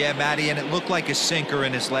 Yeah, Matty, and it looked like a sinker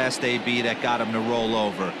in his last AB that got him to roll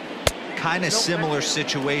over. Kind of similar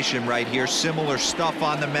situation right here. Similar stuff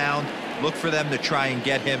on the mound. Look for them to try and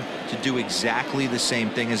get him to do exactly the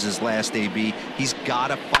same thing as his last AB. He's got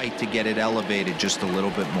to fight to get it elevated just a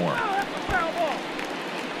little bit more.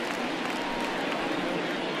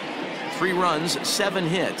 3 runs, 7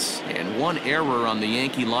 hits, and 1 error on the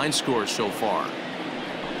Yankee line score so far.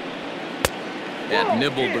 That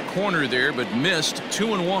nibbled the corner there, but missed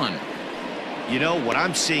 2-1. You know, what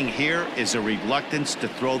I'm seeing here is a reluctance to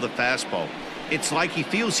throw the fastball. It's like he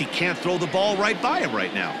feels he can't throw the ball right by him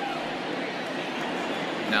right now.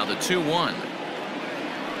 Now the 2-1.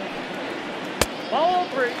 Ball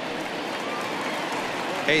 3.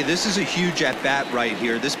 Hey, this is a huge at-bat right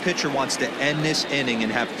here. This pitcher wants to end this inning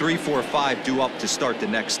and have 3, 4, 5 due up to start the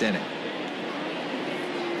next inning.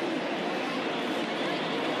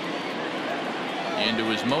 Into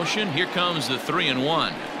his motion. Here comes the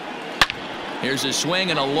 3-1. Here's a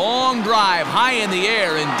swing and a long drive high in the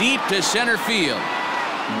air and deep to center field.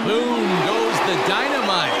 Boom goes the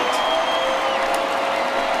dynamite.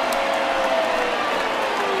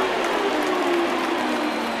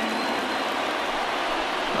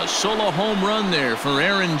 A solo home run there for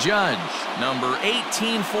Aaron Judge. Number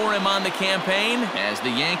 18 for him on the campaign as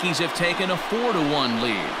the Yankees have taken a 4-1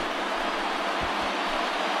 lead.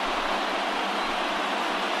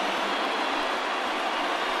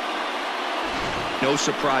 No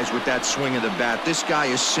surprise with that swing of the bat. This guy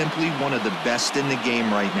is simply one of the best in the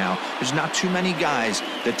game right now. There's not too many guys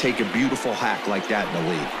that take a beautiful hack like that in the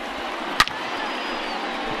league.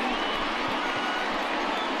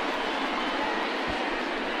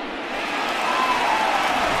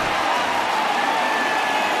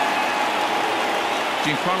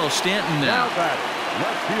 Giancarlo Stanton now.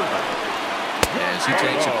 Left fielder. As he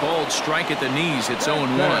takes a cold strike at the knees, it's 0-1.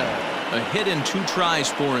 A hit in 2 tries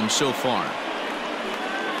for him so far.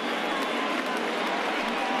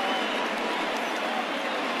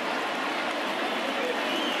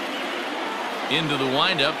 Into the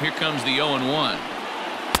windup, here comes the 0-1.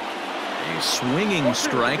 A swinging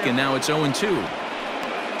strike, and now it's 0-2.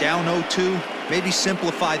 Down 0-2, maybe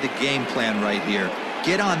simplify the game plan right here.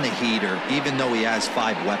 Get on the heater, even though he has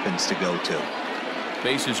 5 weapons to go to.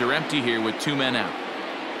 Bases are empty here with 2 men out.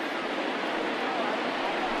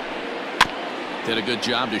 Did a good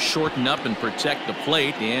job to shorten up and protect the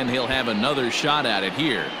plate, and he'll have another shot at it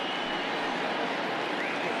here.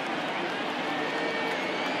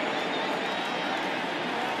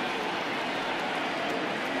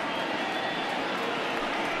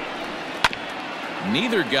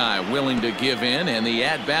 Neither guy willing to give in, and the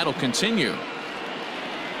at-bat will continue.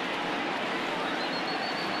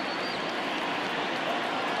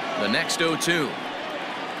 The next 0-2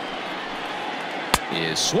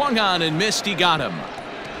 is swung on and missed. He got him.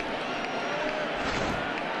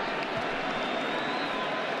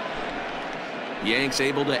 Yanks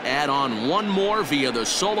able to add on one more via the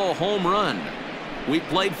solo home run. We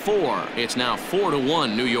played 4. It's now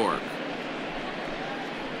 4-1 New York.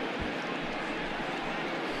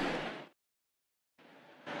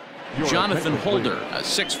 Jonathan Holder, a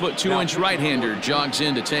 6'2" right-hander, jogs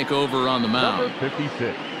in to take over on the mound. Number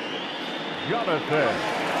 56, Jonathan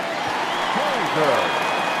Holder.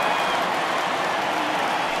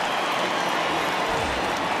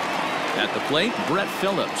 At the plate, Brett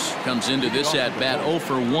Phillips comes into this at-bat 0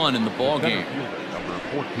 for 1 in the ballgame. Number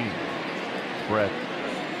 14, Brett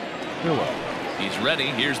Phillips. He's ready.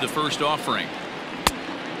 Here's the first offering.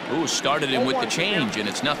 Ooh, started him with the change, and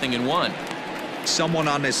it's 0-1. Someone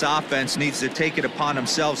on this offense needs to take it upon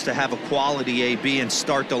themselves to have a quality AB and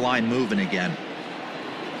start the line moving again.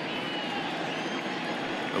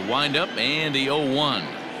 The windup and the 0-1.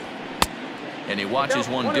 And he watches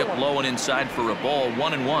one dip low and inside for a ball.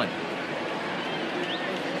 1-1.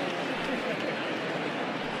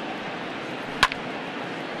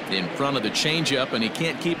 In front of the changeup, and he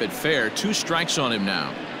can't keep it fair. 2 strikes on him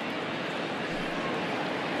now.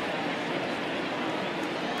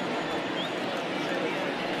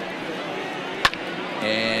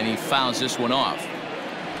 And he fouls this one off.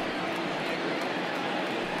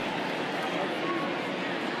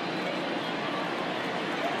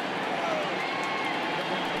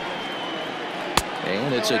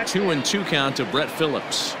 And it's a 2-2 count to Brett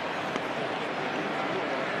Phillips.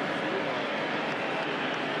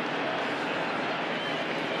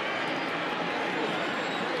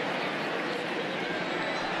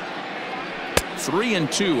 Three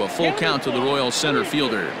and 2, a full count to the Royals center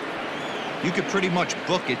fielder. You could pretty much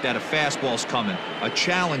book it that a fastball's coming. A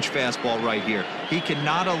challenge fastball right here. He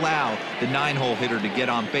cannot allow the 9-hole hitter to get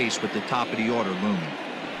on base with the top of the order looming.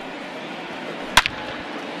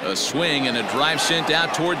 A swing and a drive sent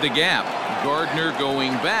out toward the gap. Gardner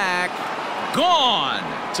going back.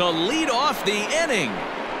 Gone to lead off the inning.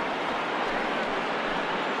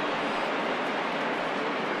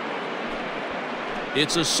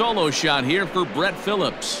 It's a solo shot here for Brett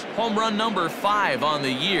Phillips. Home run number 5 on the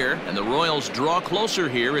year, and the Royals draw closer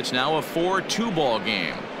here. It's now a 4-2 ball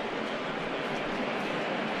game.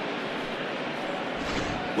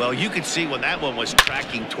 Well, you could see when that one was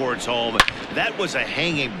tracking towards home, that was a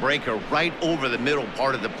hanging breaker right over the middle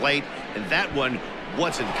part of the plate, and that one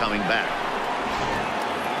wasn't coming back.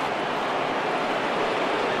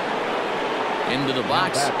 Into the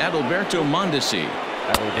box, Adalberto Mondesi.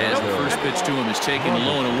 As the first pitch to him is taken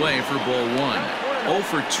low and away for ball 1. 0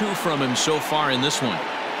 for 2 from him so far in this one.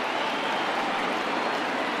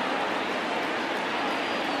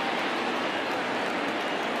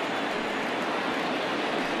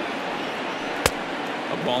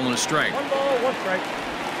 A ball and a strike. 1 ball, 1 strike.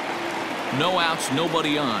 No outs,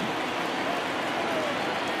 nobody on.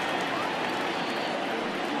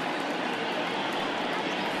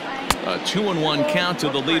 A 2-1 count to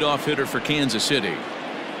the leadoff hitter for Kansas City.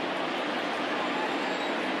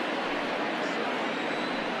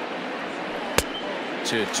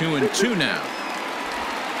 To 2-2 now.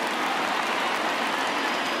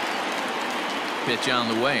 Pitch on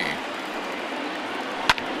the way.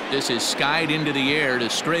 This is skied into the air to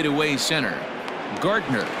straightaway center.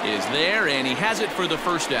 Gardner is there, and he has it for the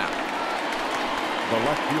first out. The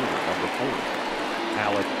left fielder, number 4,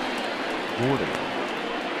 Alex Gordon.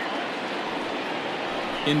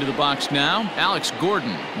 Into the box now, Alex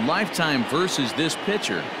Gordon. Lifetime versus this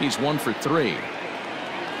pitcher. He's 1 for 3.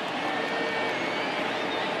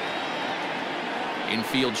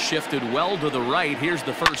 Infield shifted well to the right. Here's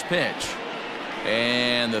the first pitch.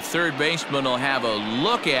 And the third baseman will have a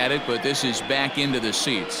look at it, but this is back into the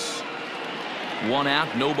seats. 1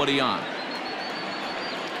 out, nobody on.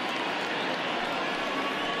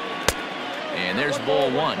 And there's ball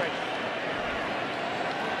 1.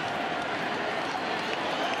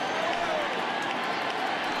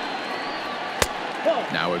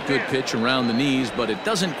 Now a good pitch around the knees, but it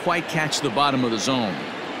doesn't quite catch the bottom of the zone.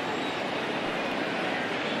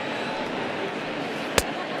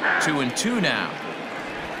 2-2 now.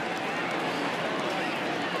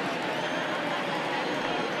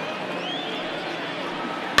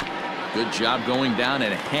 Good job going down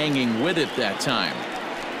and hanging with it that time.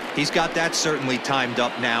 He's got that certainly timed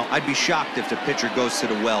up now. I'd be shocked if the pitcher goes to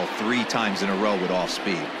the well 3 times in a row with off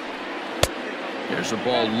speed. There's a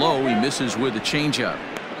ball low. He misses with a changeup.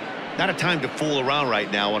 Not a time to fool around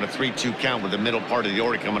right now on a 3-2 count with the middle part of the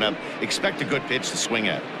order coming up. Expect a good pitch to swing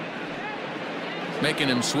at. Making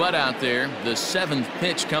him sweat out there. The 7th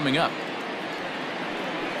pitch coming up.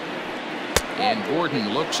 And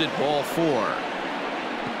Gordon looks at ball 4.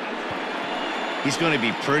 he's going to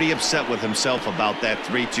be pretty upset with himself about that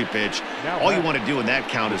 3-2 pitch. All you want to do in that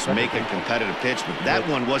count is make a competitive pitch, but that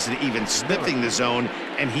one wasn't even sniffing the zone,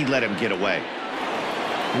 and he let him get away.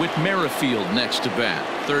 With Merrifield next to bat.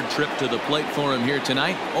 Third trip to the plate for him here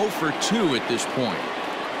tonight. 0 for 2 at this point.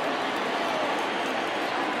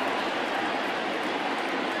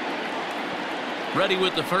 Ready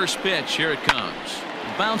with the first pitch. Here it comes.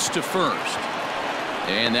 Bounce to first.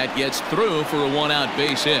 And that gets through for a 1-out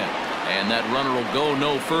base hit. And that runner will go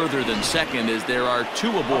no further than second as there are 2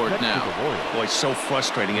 aboard now. Boy, so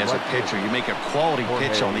frustrating as a pitcher. You make a quality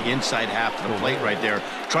pitch on the inside half of the plate right there.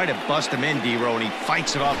 Try to bust him in, D-Row, and he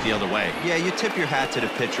fights it off the other way. Yeah, you tip your hat to the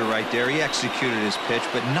pitcher right there. He executed his pitch,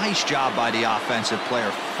 but nice job by the offensive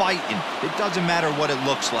player fighting. It doesn't matter what it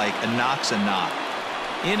looks like. A knock's a knock.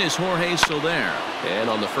 In is Jorge Soler. And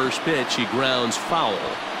on the first pitch, he grounds foul.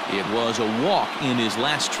 It was a walk in his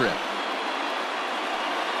last trip.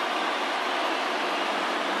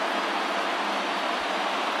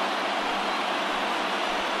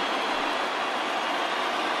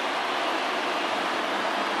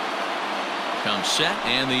 Comes set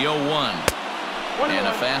and the 0-1. And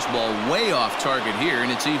a fastball way off target here,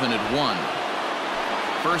 and it's even at 1.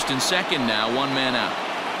 First and second now, 1 man out.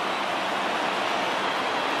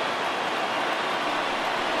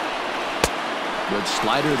 Good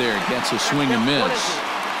slider there, gets a swing and miss.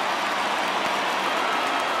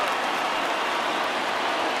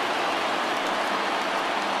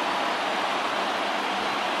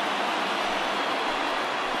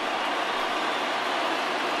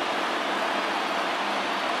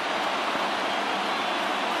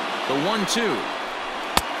 The 1-2.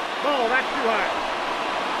 Oh, that's too high.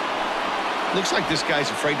 Looks like this guy's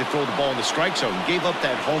afraid to throw the ball in the strike zone. Gave up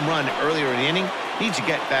that home run earlier in the inning. Needs to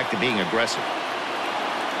get back to being aggressive.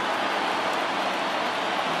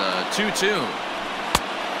 The 2-2. 3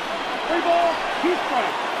 balls, 2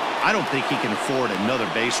 strikes. I don't think he can afford another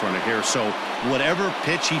base runner here. So whatever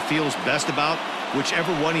pitch he feels best about,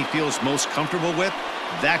 whichever one he feels most comfortable with,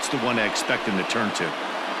 that's the one I expect him to turn to.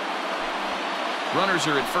 Runners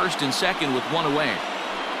are at first and second with 1 away.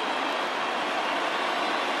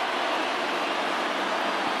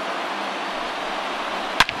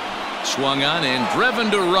 Swung on and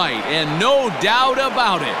driven to right, and no doubt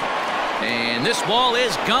about it. And this ball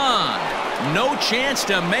is gone. No chance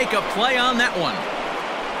to make a play on that one.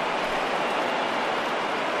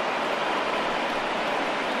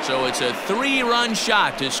 So it's a 3-run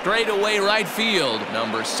shot to straightaway right field.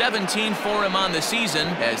 Number 17 for him on the season.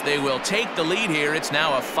 As they will take the lead here, it's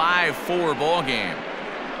now a 5-4 ball game.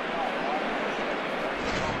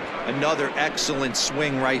 Another excellent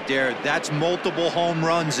swing right there. That's multiple home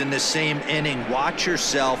runs in the same inning. Watch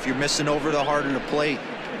yourself. You're missing over the heart of the plate.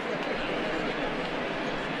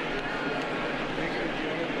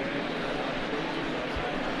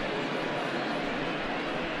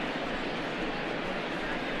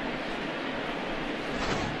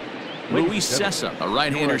 Luis Sessa, a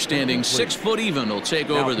right-hander standing 6 foot even, will take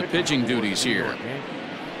over the pitching duties here.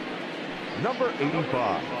 Number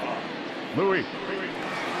 85, Luis Sessa.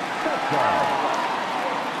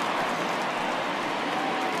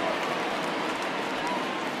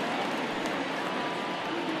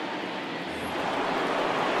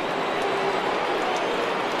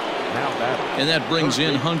 And that brings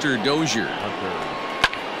in Hunter Dozier.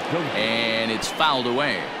 And it's fouled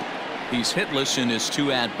away. He's hitless in his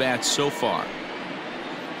 2 at-bats so far.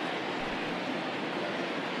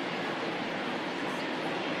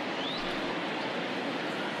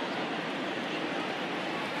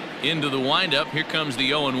 Into the windup. Here comes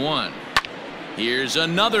the 0-1. Here's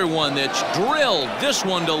another one that's drilled. This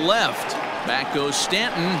one to left. Back goes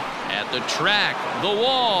Stanton at the track. The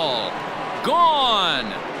wall. Gone.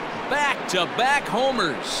 Back-to-back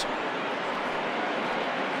homers.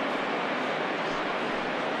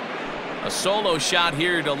 A solo shot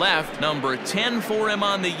here to left, number 10 for him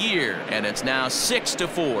on the year, and it's now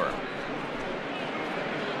 6-4.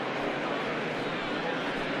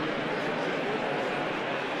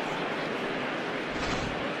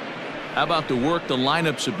 How about the work the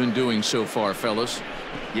lineups have been doing so far, fellas?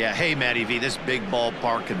 Yeah, hey, Matty V, this big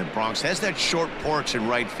ballpark in the Bronx has that short porch in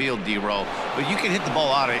right field, D-Row, but you can hit the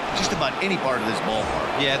ball out of just about any part of this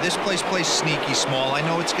ballpark. Yeah, this place plays sneaky small. I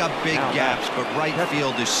know it's got big gaps, but right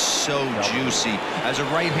field is so juicy. As a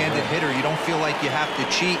right-handed hitter, you don't feel like you have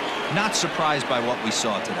to cheat. Not surprised by what we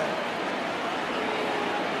saw today.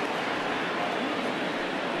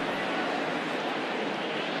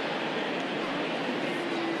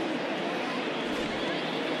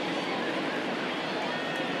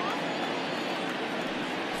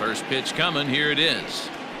 First pitch coming. Here it is.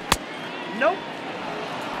 Nope.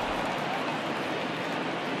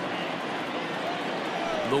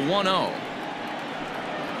 the 1-0.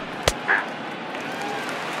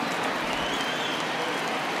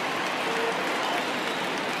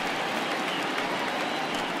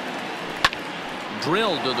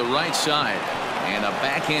 Drilled to the right side. And a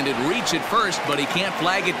backhanded reach at first, but he can't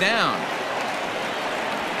flag it down.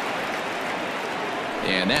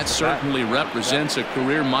 And that certainly represents a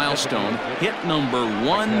career milestone. Hit number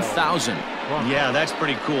 1,000. Yeah, that's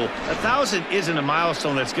pretty cool. 1,000 isn't a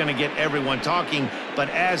milestone that's going to get everyone talking, but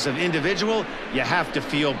as an individual, you have to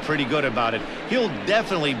feel pretty good about it. He'll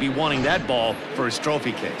definitely be wanting that ball for his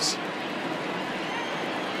trophy case.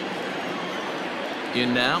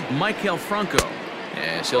 In now, Michael Franco,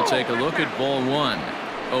 as he'll take a look at ball 1.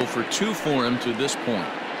 0 for 2 for him to this point.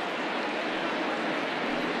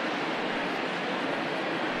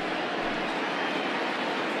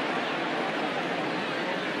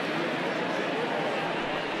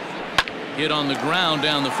 Hit on the ground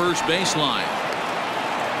down the first baseline.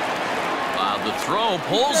 The throw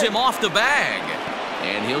pulls him off the bag,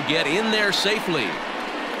 and he'll get in there safely.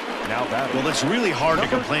 Well, it's really hard to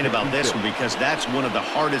complain about this one because that's one of the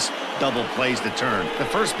hardest double plays to turn. The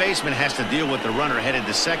first baseman has to deal with the runner headed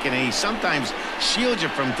to second, and he sometimes shields you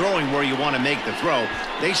from throwing where you want to make the throw.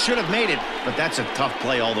 They should have made it, but that's a tough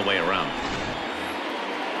play all the way around.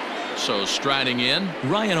 So striding in,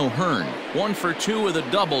 Ryan O'Hearn, 1 for 2 with a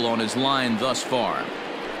double on his line thus far.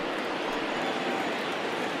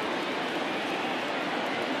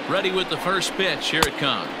 Ready with the first pitch. Here it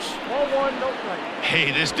comes.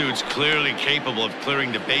 Hey, this dude's clearly capable of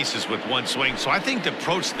clearing the bases with one swing. So I think the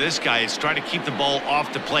approach to this guy is try to keep the ball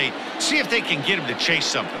off the plate. See if they can get him to chase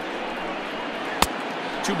something.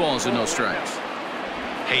 2 balls and no strikes.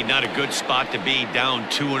 Hey, not a good spot to be, down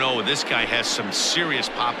 2-0. This guy has some serious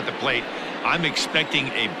pop at the plate. I'm expecting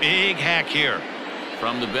a big hack here.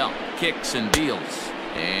 From the belt, kicks and deals.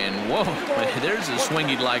 And whoa, there's a swing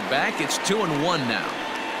he'd like back. It's 2-1 now.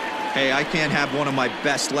 Hey, I can't have one of my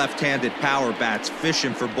best left-handed power bats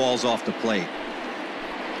fishing for balls off the plate.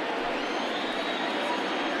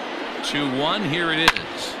 2-1, here it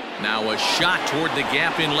is. Now a shot toward the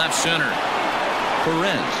gap in left center.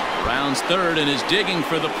 Perez rounds third and is digging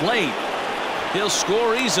for the plate. He'll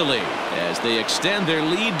score easily as they extend their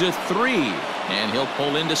lead to 3. And he'll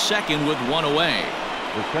pull into second with 1 away.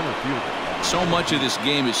 So much of this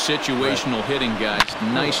game is situational hitting, guys.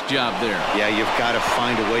 Nice job there. Yeah, you've got to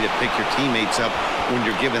find a way to pick your teammates up when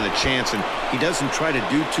you're given the chance, and he doesn't try to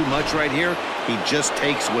do too much right here. He just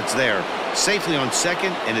takes what's there. Safely on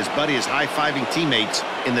second, and his buddy is high-fiving teammates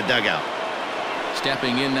in the dugout.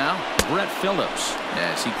 Stepping in now, Brett Phillips,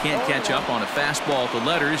 as he can't catch up on a fastball to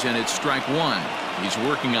letters, and it's strike 1. He's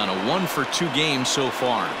working on a 1 for 2 game so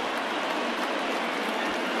far.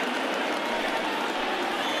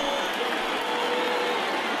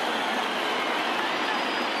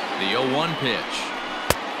 The 0-1 pitch.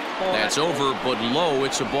 That's over, but low.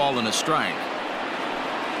 It's a ball and a strike.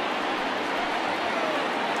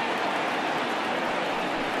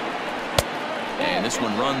 And this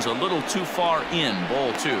one runs a little too far in,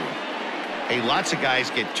 ball 2. Hey, lots of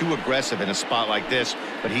guys get too aggressive in a spot like this,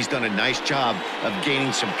 but he's done a nice job of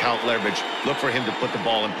gaining some count leverage. Look for him to put the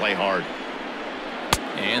ball and play hard.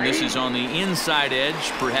 And this is on the inside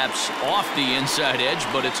edge, perhaps off the inside edge,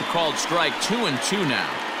 but it's a called strike. 2-2 now.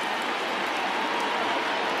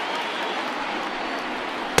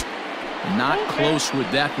 Not close with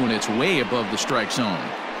that one. It's way above the strike zone.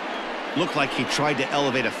 Looked like he tried to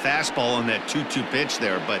elevate a fastball on that 2-2 pitch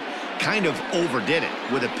there, but kind of overdid it.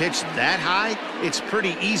 With a pitch that high, it's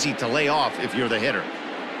pretty easy to lay off if you're the hitter.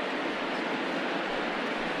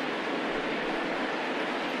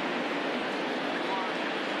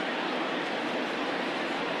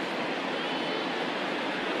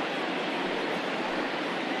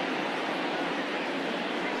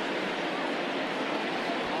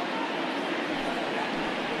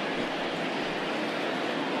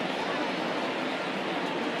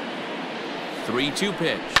 The 3-2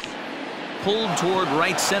 pitch. Pulled toward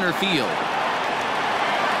right center field.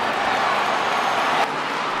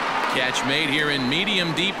 Catch made here in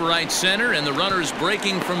medium deep right center, and the runner's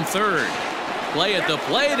breaking from third. Play at the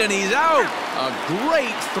plate, and he's out. A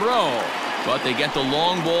great throw. But they get the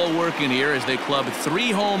long ball working here as they club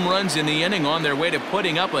 3 home runs in the inning on their way to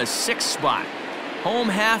putting up a 6th spot. Home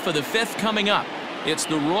half of the 5th coming up. It's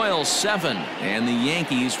the Royals 7 and the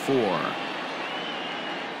Yankees 4.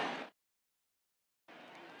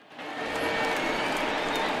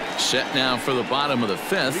 Set now for the bottom of the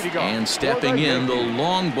 5th, and stepping in the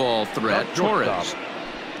long ball threat, Torres.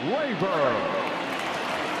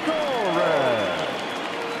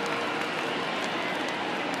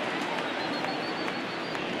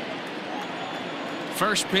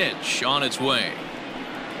 First pitch on its way.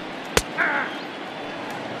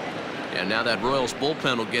 And now that Royals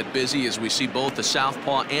bullpen will get busy as we see both a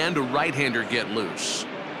southpaw and a right-hander get loose.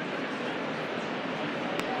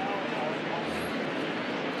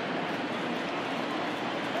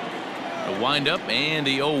 A windup and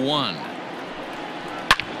the 0-1.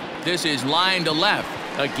 This is line to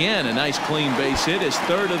left. Again, a nice clean base hit, his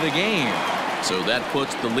third of the game. So that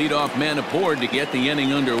puts the leadoff man aboard to get the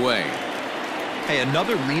inning underway. Hey,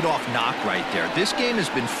 another leadoff knock right there. This game has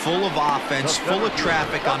been full of offense, full of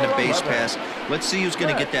traffic on the base pass. Let's see who's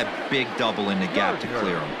going to get that big double in the gap to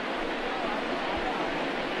clear him.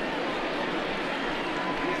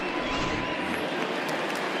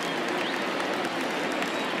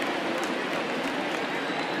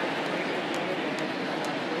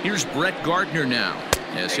 Here's Brett Gardner now,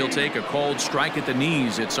 as he'll take a called strike at the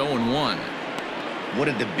knees. It's 0-1. One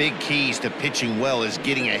of the big keys to pitching well is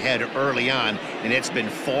getting ahead early on, and it's been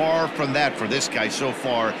far from that for this guy so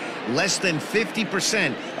far. Less than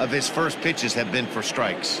 50% of his first pitches have been for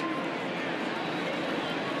strikes.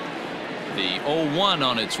 The 0-1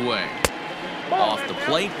 on its way. Off the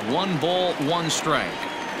plate, 1 ball, 1 strike.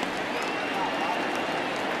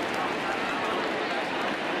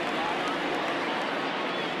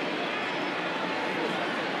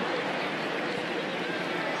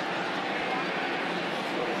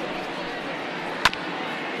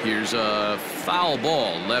 Here's a foul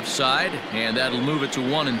ball left side, and that'll move it to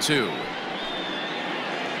 1-2.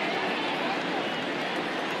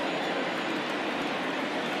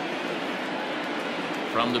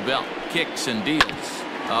 From the belt, kicks and deals.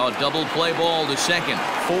 Oh, double play ball to second.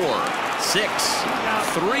 4, 6,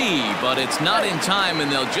 3, but it's not in time,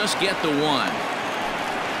 and they'll just get the 1.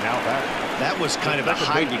 Now that was kind of a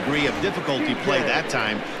high degree of difficulty play that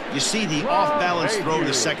time. You see the off-balance throw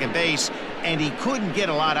to second base, and he couldn't get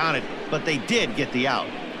a lot on it, but they did get the out.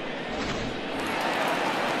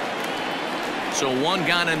 So 1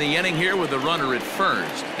 gone in the inning here with a runner at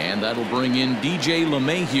first, and that'll bring in DJ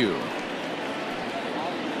LeMahieu.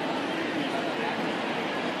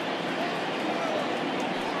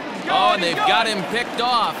 Oh, and they've got him picked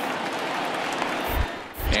off.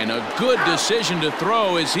 And a good decision to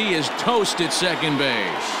throw as he is toast at second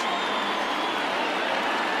base.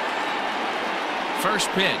 First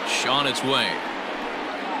pitch on its way.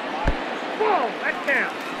 Whoa, that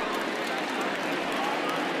counts.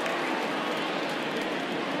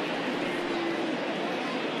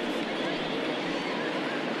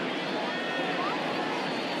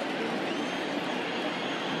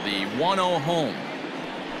 The 1-0 home.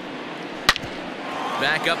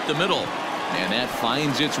 Back up the middle. And that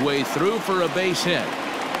finds its way through for a base hit.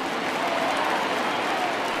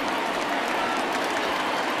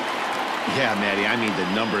 Yeah, Matty, I mean,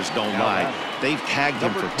 the numbers don't lie. They've tagged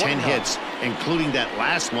him for 10 hits, including that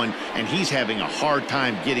last one, and he's having a hard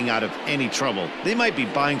time getting out of any trouble. They might be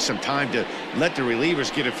buying some time to let the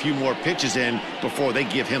relievers get a few more pitches in before they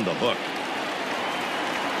give him the hook.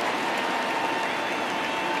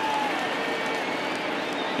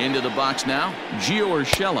 Into the box now, Gio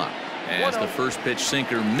Urshela. As the first pitch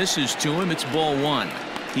sinker misses to him, it's ball 1.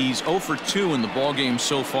 He's 0 for 2 in the ballgame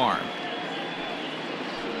so far.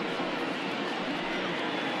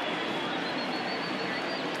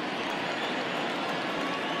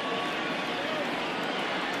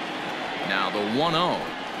 Now the 1-0.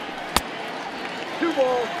 2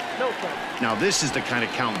 balls, no strikes. Now this is the kind of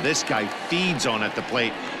count this guy feeds on at the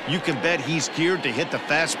plate. You can bet he's geared to hit the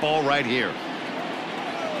fastball right here.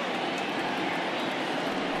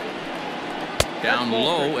 Down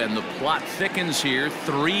low, and the plot thickens here.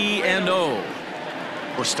 3-0.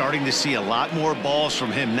 We're starting to see a lot more balls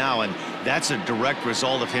from him now, and that's a direct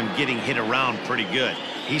result of him getting hit around pretty good.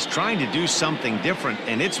 He's trying to do something different,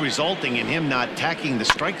 and it's resulting in him not tacking the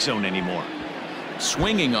strike zone anymore.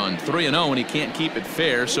 Swinging on 3-0, and he can't keep it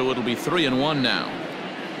fair, so it'll be 3-1 now.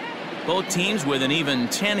 Both teams with an even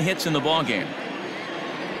 10 hits in the ballgame.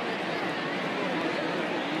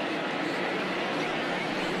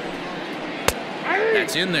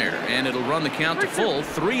 That's in there, and it'll run the count to full.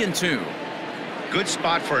 3-2. Good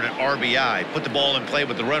spot for an RBI. Put the ball in play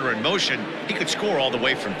with the runner in motion. He could score all the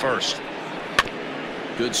way from first.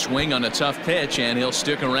 Good swing on a tough pitch, and he'll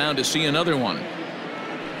stick around to see another one.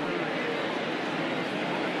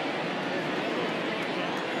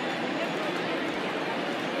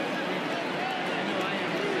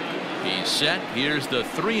 He's set. Here's the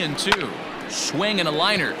 3-2. Swing and a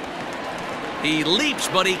liner. He leaps,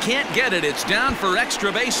 but he can't get it. It's down for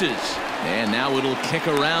extra bases. And now it'll kick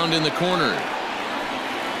around in the corner.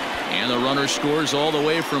 And the runner scores all the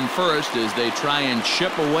way from first as they try and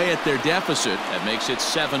chip away at their deficit. That makes it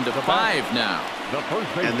 7-5 now.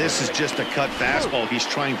 And this is just a cut fastball. He's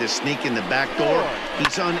trying to sneak in the back door.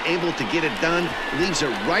 He's unable to get it done. Leaves it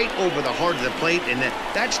right over the heart of the plate, and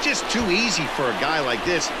that's just too easy for a guy like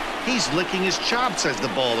this. He's licking his chops as the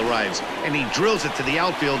ball arrives, and he drills it to the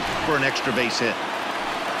outfield for an extra base hit.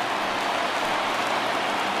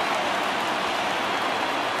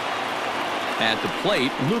 At the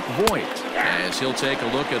plate, Luke Voigt, as he'll take a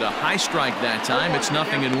look at a high strike that time. It's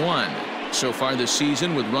 0-1. So far this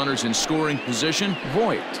season, with runners in scoring position,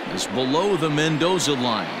 Voigt is below the Mendoza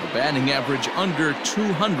line, a batting average under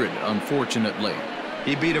 200, unfortunately.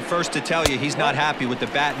 He'd be the first to tell you he's not happy with the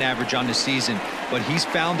batting average on the season, but he's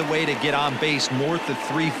found a way to get on base north of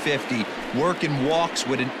 350, working walks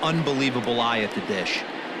with an unbelievable eye at the dish.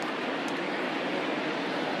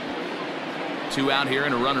 2 out here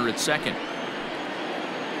and a runner at second.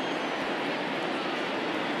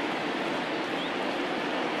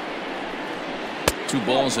 2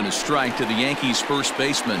 balls and a strike to the Yankees first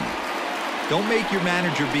baseman. Don't make your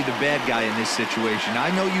manager be the bad guy in this situation.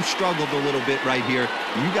 I know you struggled a little bit right here.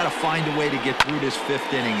 You got to find a way to get through this 5th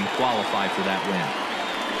inning and qualify for that win.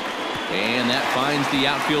 And that finds the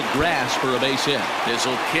outfield grass for a base hit. This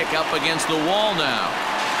will kick up against the wall now.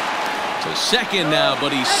 To second now,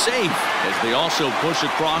 but he's safe as they also push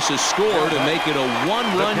across his score to make it a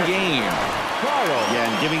 1-run game. Yeah,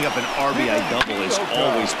 and giving up an RBI double is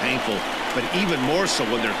always painful, but even more so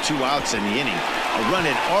when there are 2 outs in the inning. A run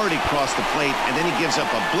had already crossed the plate, and then he gives up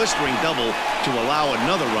a blistering double to allow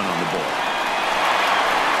another run on the board.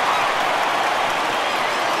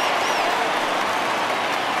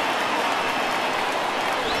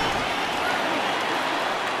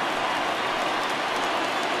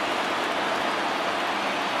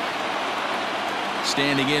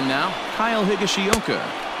 Standing in now, Kyle Higashioka.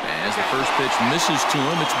 As the first pitch misses to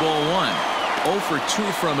him, it's ball 1. 0 for 2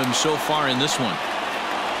 from him so far in this one.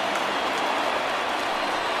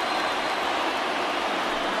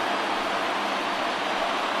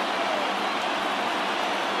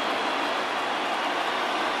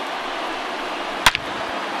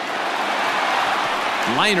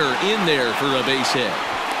 Liner in there for a base hit.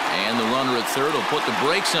 And the runner at third will put the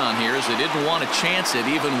brakes on here as they didn't want to chance it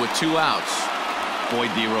even with 2 outs. Boy,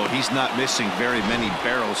 D-Row, he's not missing very many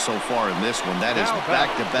barrels so far in this one. That is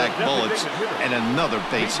back-to-back bullets and another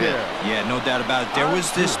base hit. Yeah, no doubt about it. There was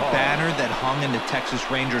this banner that hung in the Texas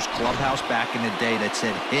Rangers clubhouse back in the day that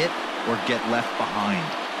said hit or get left behind.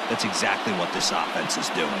 That's exactly what this offense is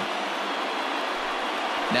doing.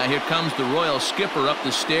 Now here comes the Royal skipper up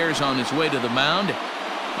the stairs on his way to the mound.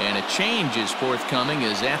 And a change is forthcoming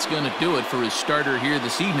as that's going to do it for his starter here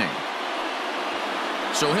this evening.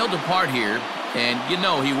 So he'll depart here. And you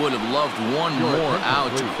know he would have loved 1 more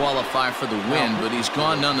out to qualify for the win, but he's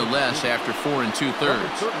gone nonetheless after 4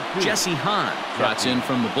 2/3. Jesse Hahn trots in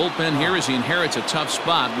from the bullpen here as he inherits a tough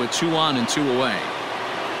spot with 2 on and 2 away.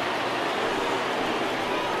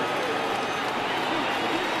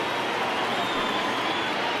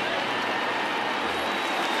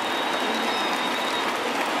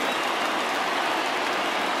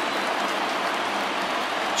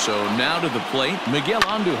 So now to the plate, Miguel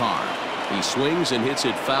Andujar. He swings and hits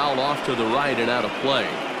it foul off to the right and out of play.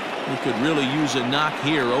 He could really use a knock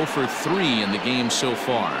here. 0 for 3 in the game so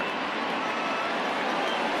far.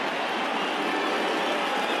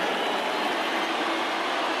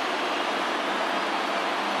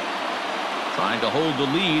 Trying to hold the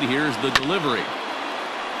lead. Here's the delivery.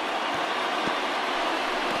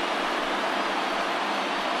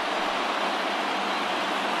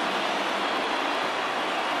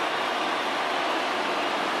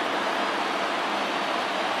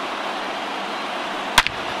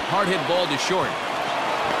 Hard hit ball to short.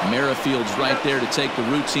 Merrifield's right there to take the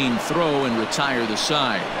routine throw and retire the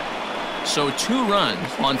side. So 2 runs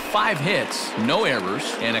on 5 hits, no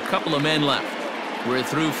errors, and a couple of men left. We're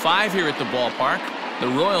through 5 here at the ballpark. The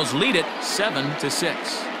Royals lead it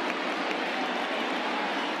 7-6.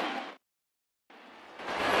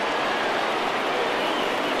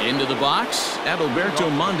 Into the box,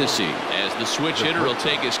 Adalberto Mondesi, as the switch hitter will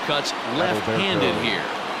take his cuts left-handed here.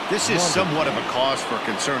 This is somewhat of a cause for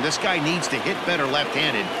concern. This guy needs to hit better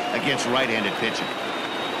left-handed against right-handed pitching.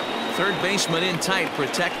 Third baseman in tight,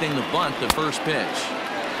 protecting the bunt, the first pitch.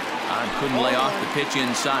 Couldn't lay off the pitch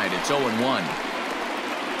inside. It's 0-1.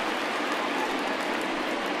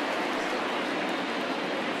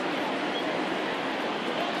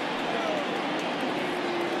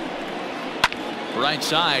 Right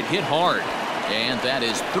side, hit hard. And that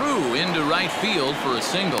is through into right field for a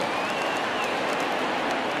single.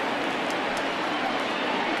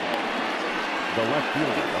 The left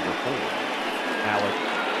fielder, number 4, Alex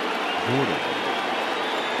Gordon.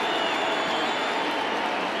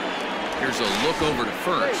 Here's a look over to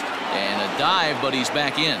first. And a dive, but he's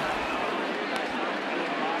back in.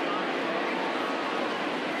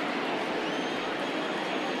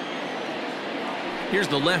 Here's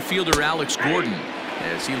the left fielder, Alex Gordon,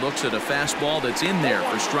 as he looks at a fastball that's in there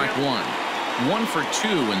for strike one. 1 for 2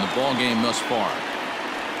 in the ball game thus far.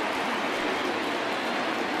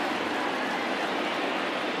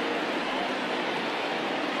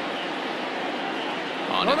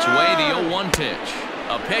 On its way, the 0-1 pitch.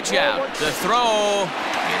 A pitch out. The throw.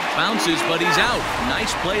 It bounces, but he's out.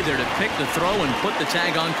 Nice play there to pick the throw and put the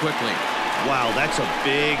tag on quickly. Wow, that's a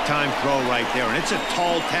big-time throw right there, and it's a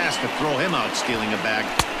tall task to throw him out stealing a bag,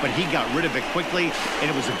 but he got rid of it quickly, and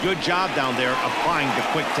it was a good job down there applying the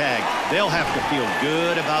quick tag. They'll have to feel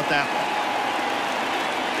good about that one.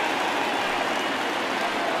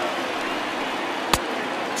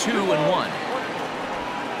 2-1.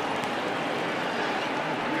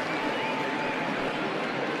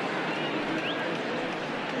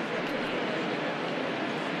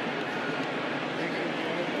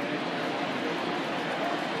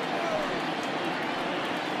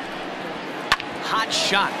 Hot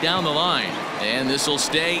shot down the line, and this will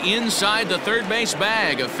stay inside the third base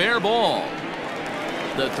bag. A fair ball.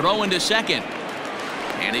 The throw into second,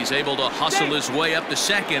 and he's able to hustle his way up to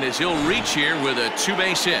second as he'll reach here with a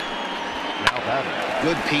 2-base hit.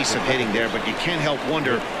 Good piece of hitting there, but you can't help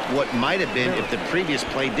wonder what might have been if the previous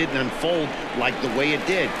play didn't unfold like the way it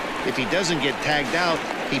did. If he doesn't get tagged out,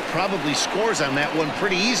 he probably scores on that one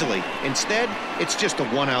pretty easily. Instead, it's just a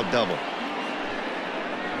one-out double.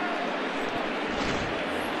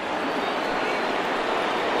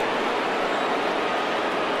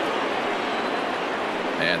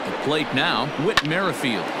 At the plate now, Whit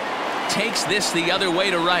Merrifield takes this the other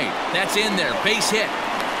way to right. That's in there. Base hit.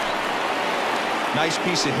 Nice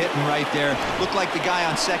piece of hitting right there. Looked like the guy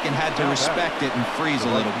on second had to respect it and freeze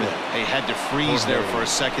a little bit. He had to freeze there for a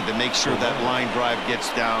second to make sure that line drive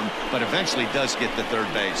gets down, but eventually does get to third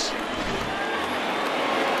base.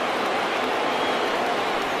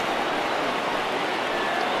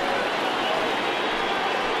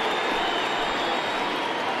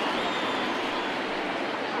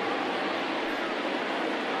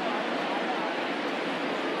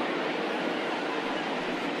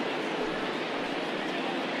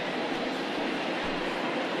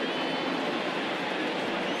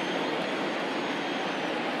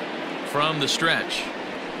 From the stretch.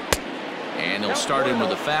 And he'll start in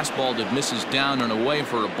with a fastball that misses down and away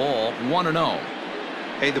for a ball. 1-0.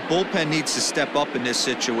 Hey, the bullpen needs to step up in this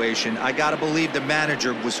situation. I gotta believe the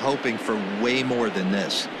manager was hoping for way more than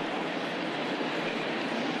this.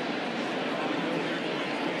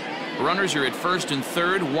 Runners are at first and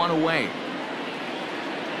third, 1 away.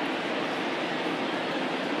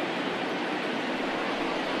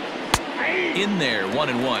 In there,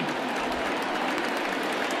 1-1.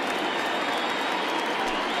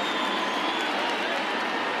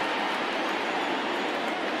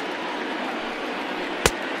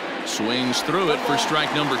 Swings through it for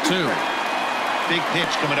strike number 2. Big pitch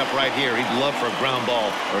coming up right here. He'd love for a ground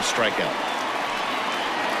ball or a strikeout.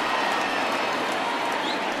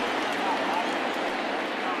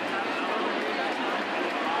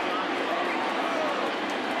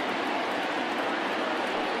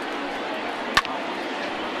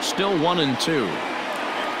 Still 1-2.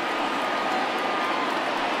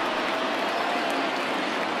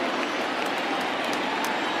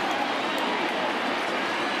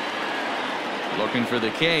 Looking for the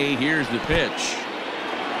K. Here's the pitch.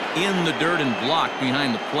 In the dirt and blocked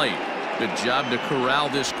behind the plate. Good job to corral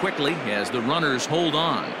this quickly as the runners hold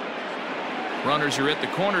on. Runners are at the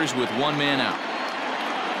corners with 1 man out.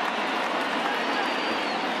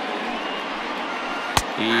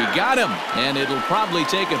 He got him, and it'll probably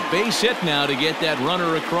take a base hit now to get that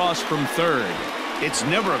runner across from third. It's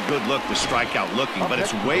never a good look to strike out looking, but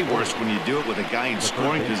it's way worse when you do it with a guy in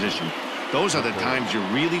scoring position. Those are the times you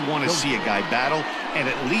really want to see a guy battle and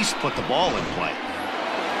at least put the ball in play.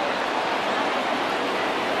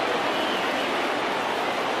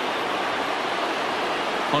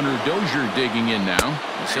 Hunter Dozier digging in now.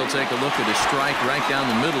 As he'll take a look at a strike right down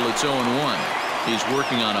the middle. It's 0-1. He's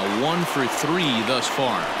working on a 1 for 3 thus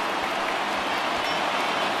far.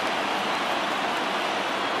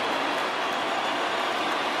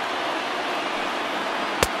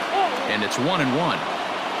 And it's 1-1.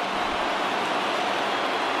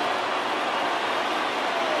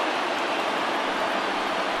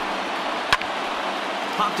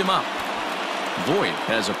 Popped him up. Voit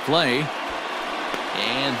has a play,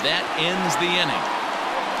 and that ends the inning.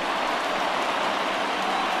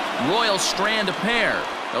 Royals strand a pair.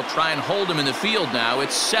 They'll try and hold him in the field now.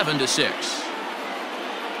 It's 7-6.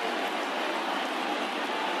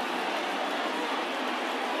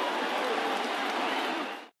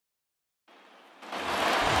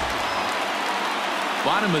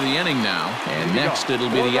 bottom of the inning now, and next it'll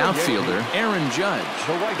be the outfielder, Aaron Judge.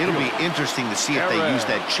 It'll be interesting to see if they use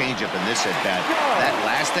that changeup in this at-bat. That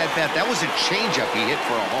last at-bat, that was a changeup he hit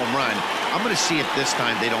for a home run. I'm going to see if this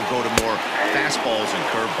time they don't go to more fastballs and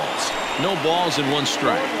curveballs. No balls and 1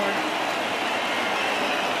 strike.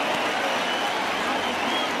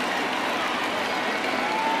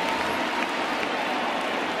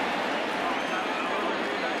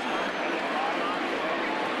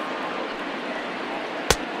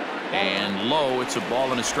 And low, it's a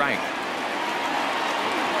ball and a strike.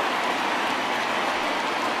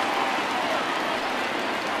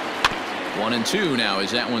 One and 2 now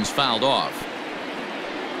as that one's fouled off.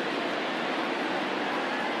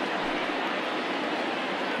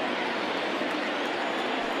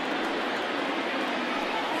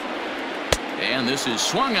 And this is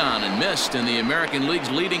swung on and missed, and the American League's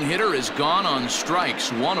leading hitter is gone on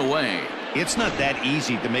strikes, 1 away. It's not that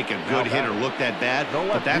easy to make a good hitter look that bad,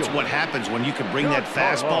 but that's what happens when you can bring that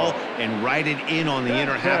fastball and ride it in on the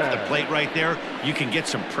inner half of the plate right there. You can get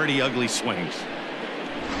some pretty ugly swings.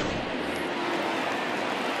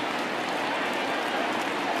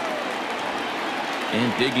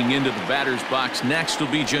 And digging into the batter's box next will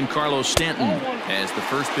be Giancarlo Stanton. As the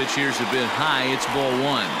first pitch here's a bit high, it's ball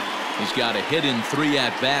 1. He's got a hit in 3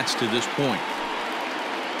 at-bats to this point.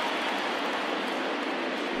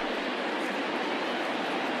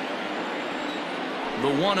 The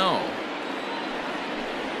 1-0.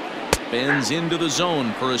 Bends into the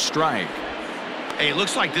zone for a strike. Hey, it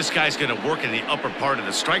looks like this guy's going to work in the upper part of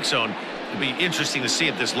the strike zone. It'll be interesting to see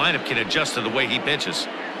if this lineup can adjust to the way he pitches.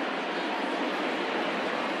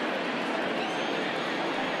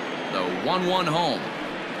 The 1-1 home.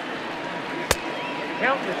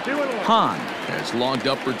 Hahn has logged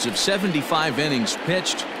upwards of 75 innings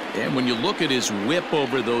pitched. And when you look at his whip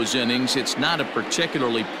over those innings, it's not a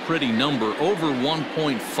particularly pretty number, over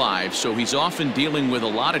 1.5, so he's often dealing with a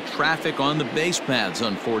lot of traffic on the base paths,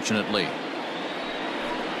 unfortunately.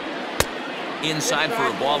 Inside for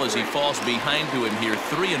a ball as he falls behind to him here,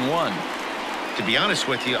 3-1. To be honest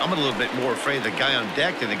with you, I'm a little bit more afraid of the guy on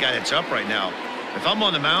deck than the guy that's up right now. If I'm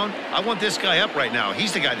on the mound, I want this guy up right now.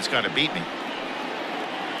 He's the guy that's got to beat me.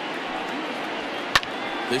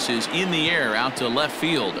 This is in the air out to left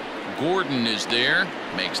field. Gordon is there,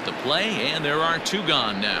 makes the play, and there are 2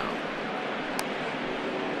 gone now.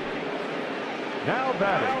 Now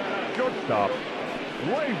batting, shortstop,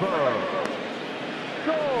 Gleyber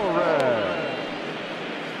Torres.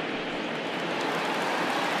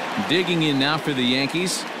 Digging in now for the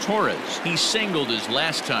Yankees, Torres. He singled his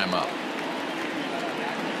last time up.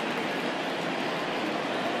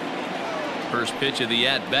 First pitch of the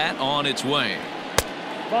at-bat on its way.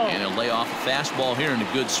 And he'll lay off a fastball here in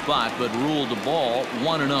a good spot, but ruled the ball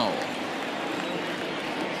 1-0.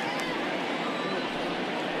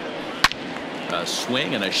 A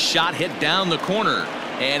swing and a shot hit down the corner,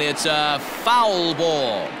 and it's a foul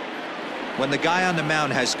ball. When the guy on the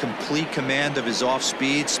mound has complete command of his off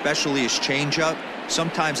speed, especially his changeup,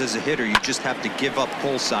 sometimes as a hitter you just have to give up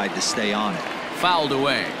pull side to stay on it. Fouled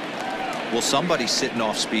away. Well, somebody's sitting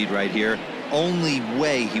off speed right here. Only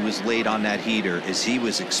way he was late on that heater is he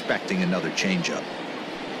was expecting another changeup.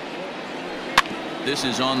 This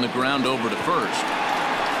is on the ground over to first.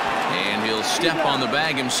 And he'll step on the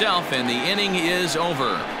bag himself, and the inning is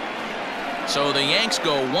over. So the Yanks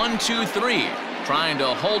go 1-2-3. Trying to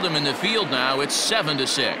hold him in the field now. It's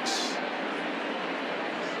 7-6.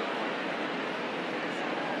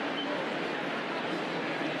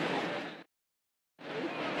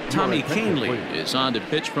 Tommy Kahnle is on to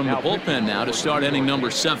pitch from the bullpen now to start inning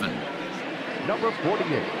number 7. Number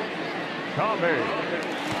 48, Tommy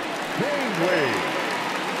Kahnle.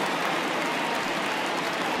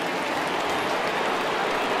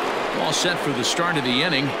 All set for the start of the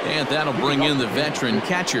inning, and that'll bring in the veteran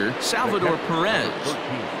catcher, Salvador Perez.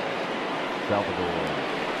 Salvador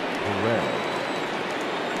Perez.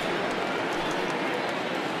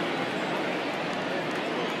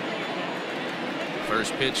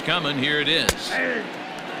 First pitch coming. Here it is.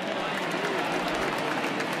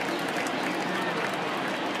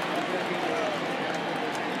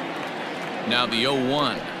 Now the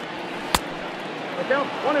 0-1. Down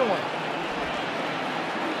 1-1.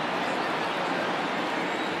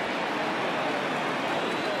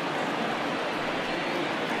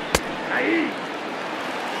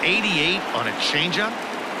 88 on a changeup?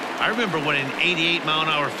 I remember when an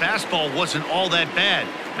 88-mile-an-hour fastball wasn't all that bad.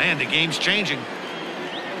 Man, the game's changing.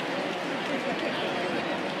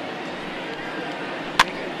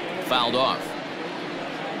 Fouled off.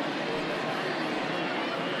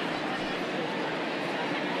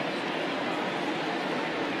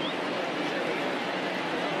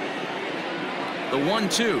 The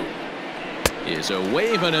 1-2 is a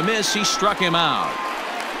wave and a miss. He struck him out.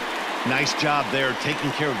 Nice job there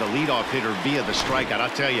taking care of the leadoff hitter via the strikeout. I'll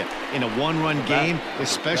tell you, in a one-run game,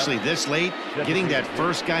 especially this late, getting that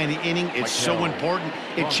first guy in the inning, it's so important.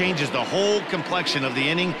 It changes the whole complexion of the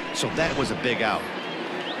inning, so that was a big out.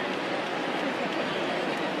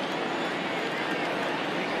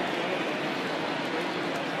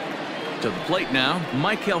 To the plate now,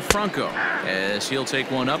 Michael Franco, as he'll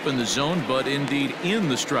take one up in the zone, but indeed in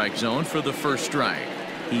the strike zone for the first strike.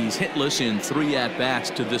 He's hitless in 3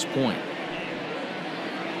 at-bats to this point.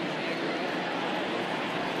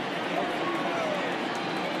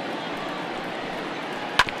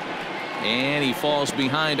 And he falls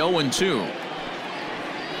behind 0-2.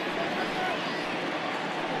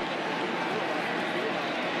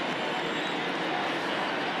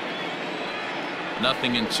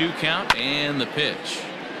 Nothing in 2 count, and the pitch.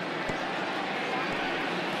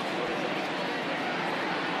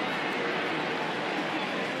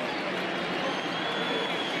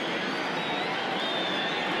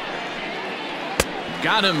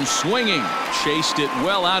 Got him swinging. Chased it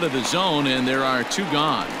well out of the zone, and there are 2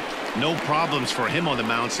 gone. No problems for him on the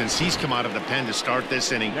mound since he's come out of the pen to start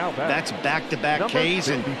this inning. That's back-to-back Ks,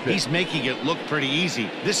 and he's making it look pretty easy.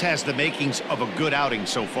 This has the makings of a good outing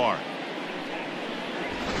so far.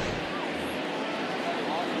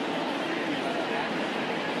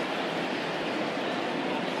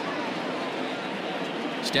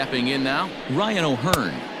 Stepping in now, Ryan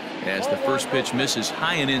O'Hearn, as the first pitch misses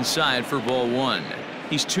high and inside for ball 1.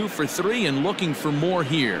 He's 2 for 3 and looking for more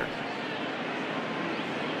here.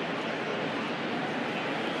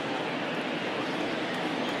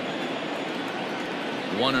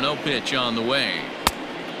 One 1-0 pitch on the way.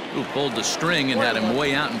 Who pulled the string and had him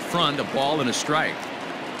way out in front. A ball and a strike.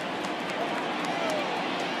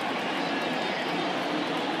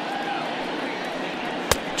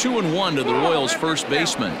 Two and 1 to the Royals' first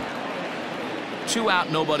baseman. 2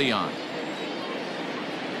 out, nobody on.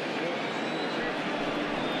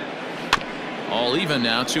 All even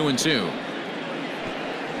now, 2-2.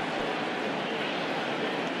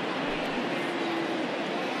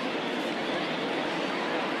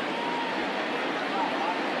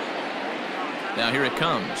 Now here it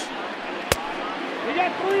comes. We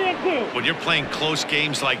got 3-2. When you're playing close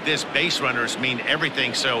games like this, base runners mean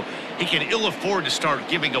everything, so he can ill afford to start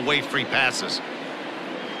giving away free passes.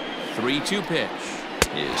 3-2 pitch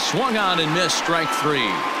is swung on and missed. Strike 3.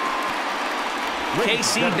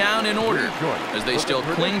 KC down in order as they still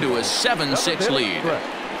cling to a 7-6 lead.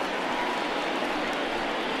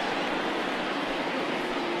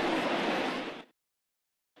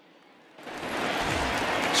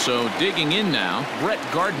 So digging in now, Brett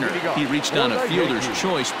Gardner. He reached on a fielder's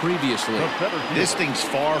choice previously. This thing's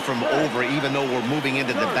far from over, even though we're moving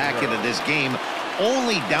into the back end of this game.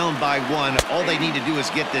 Only down by 1. All they need to do is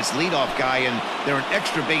get this leadoff guy, and they're an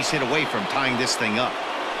extra base hit away from tying this thing up.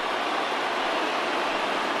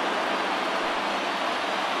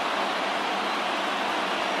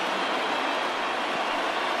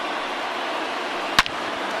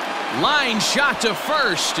 Line shot to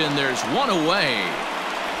first, and there's one away.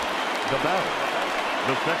 The batter,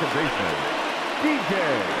 the second baseman, DJ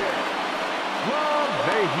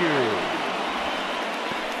LeMahieu.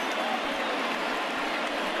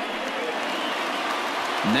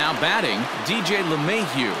 Now batting, DJ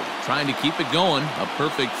LeMahieu, trying to keep it going. A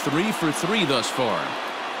perfect 3 for 3 thus far.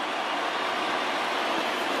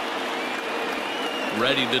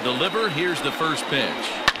 Ready to deliver. Here's the first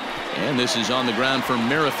pitch. And this is on the ground for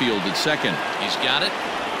Merrifield at second. He's got it.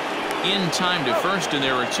 In time to first, and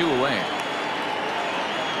there are 2 away.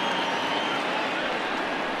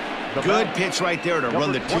 Good pitch right there to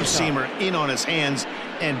run the 2-seamer in on his hands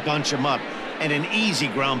and bunch him up. And an easy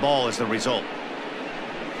ground ball is the result.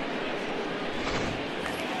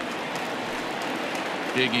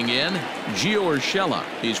 Digging in, Gio Urshela.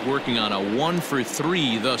 He's working on a 1 for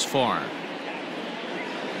 3 thus far.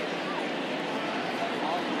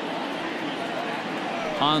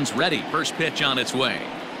 Hans ready. First pitch on its way.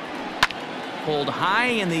 Pulled high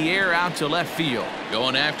in the air out to left field.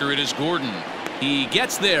 Going after it is Gordon. He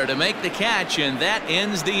gets there to make the catch, and that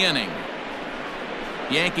ends the inning.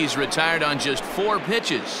 Yankees retired on just 4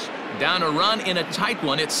 pitches. Down a run in a tight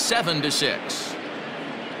one. It's 7-6.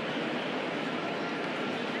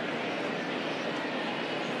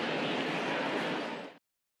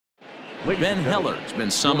 Ben Heller's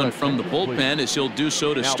been summoned from the bullpen as he'll do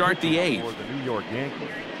so to start the 8th. For the New York Yankees,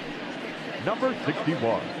 number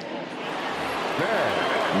 61.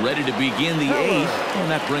 Ready to begin the 8th, and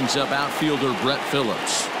that brings up outfielder Brett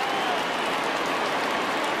Phillips.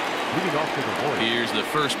 Leading off to the board. Here's the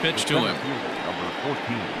first pitch to him. Number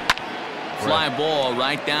 14. Fly ball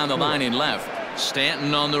right down the line in left.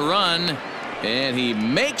 Stanton on the run, and he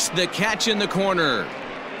makes the catch in the corner.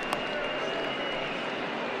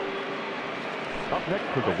 Up next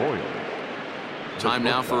for the Royals. Time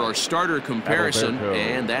now for our starter comparison,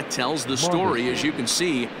 and that tells the story. As you can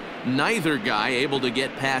see, neither guy able to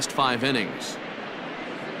get past 5 innings.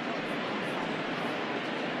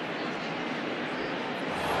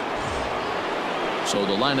 So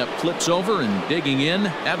the lineup flips over, and digging in,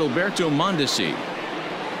 Adalberto Mondesi.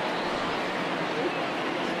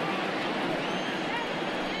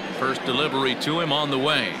 First delivery to him on the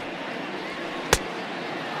way.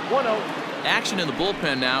 1-0. Action in the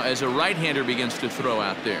bullpen now as a right-hander begins to throw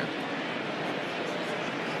out there.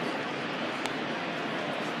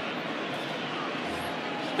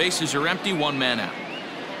 Bases are empty, 1 man out.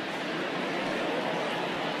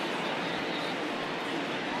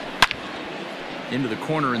 Into the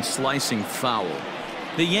corner and slicing foul.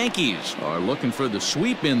 The Yankees are looking for the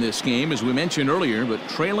sweep in this game, as we mentioned earlier, but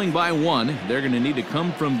trailing by 1, they're going to need to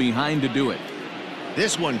come from behind to do it.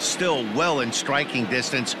 This one's still well in striking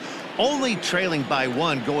distance. Only trailing by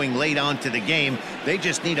 1 going late on to the game. They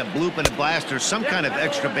just need a bloop and a blast or some kind of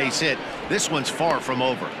extra base hit. This one's far from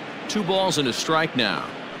over. 2 balls and a strike now.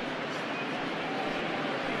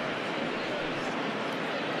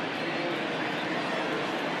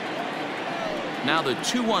 Now the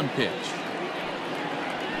 2-1 pitch.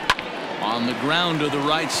 On the ground to the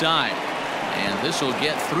right side. And this will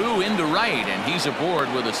get through into right, and he's aboard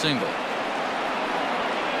with a single.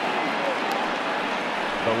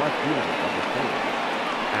 The left fielder, number 4,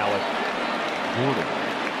 Alex Gordon.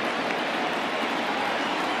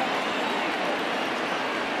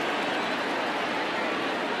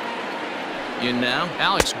 In now,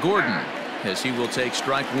 Alex Gordon, as he will take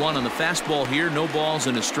strike 1 on the fastball here. No balls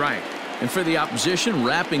and a strike. And for the opposition,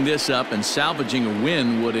 wrapping this up and salvaging a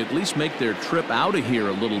win would at least make their trip out of here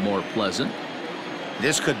a little more pleasant.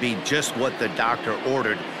 This could be just what the doctor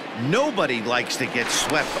ordered. Nobody likes to get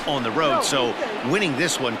swept on the road, so winning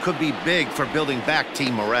this one could be big for building back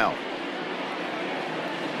team morale.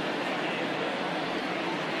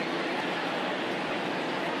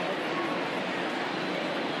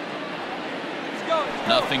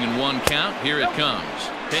 Nothing in 1 count. Here it comes.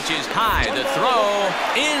 Pitches high. The throw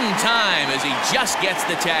in time as he just gets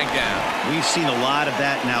the tag down. We've seen a lot of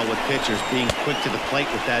that now with pitchers being quick to the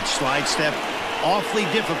plate with that slide step. Awfully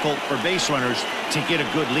difficult for base runners to get a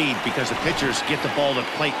good lead because the pitchers get the ball to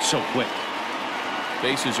plate so quick.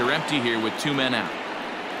 Bases are empty here with 2 men out.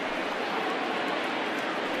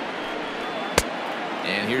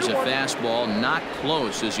 And here's a fastball, not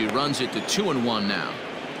close, as he runs it to 2-1 now.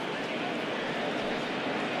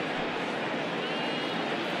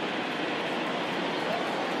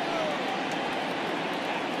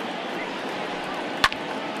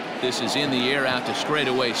 This is in the air out to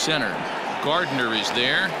straightaway center. Gardner is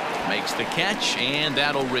there, makes the catch, and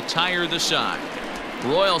that'll retire the side.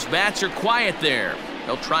 Royals bats are quiet there.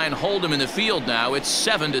 They'll try and hold him in the field now. It's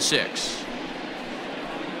 7-6.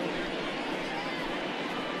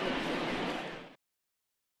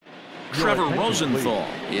 Trevor Rosenthal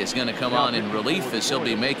is going to come on in relief as he'll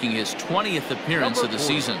be making his 20th appearance of the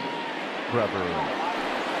season. Trevor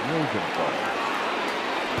Rosenthal.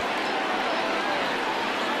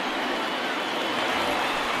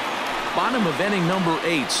 Bottom of inning number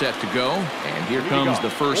 8 set to go, and here comes the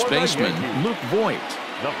first baseman, Luke Voigt.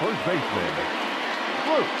 The first baseman,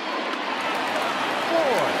 Luke Voigt.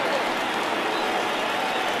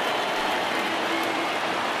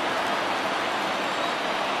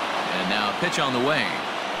 And now a pitch on the way.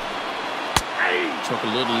 Took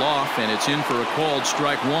a little off, and it's in for a called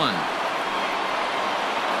strike 1.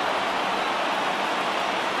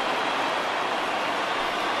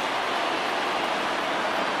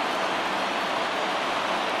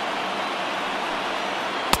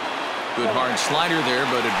 Good hard slider there,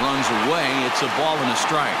 but it runs away. It's a ball and a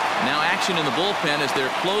strike. Now action in the bullpen as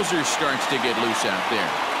their closer starts to get loose out there.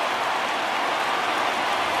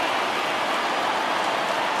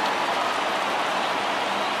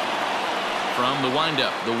 From the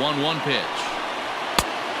windup, the 1-1 pitch.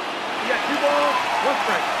 You got 2 balls, 1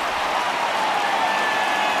 strike.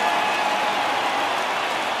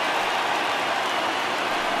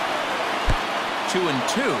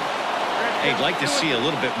 2-2. Hey, I'd like to see a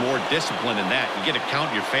little bit more discipline in that. You get a count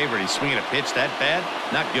in your favor and he's swinging a pitch that bad?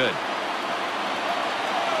 Not good.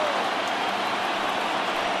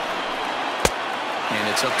 And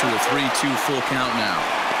it's up to a 3-2 full count now.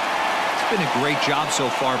 It's been a great job so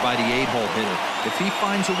far by the 8-hole hitter. If he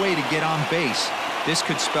finds a way to get on base, this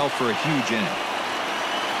could spell for a huge inning.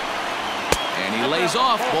 And he lays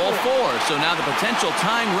off ball 4. So now the potential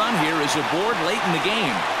tying run here is aboard late in the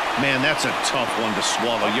game. Man, that's a tough one to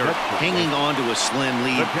swallow. You're hanging on to a slim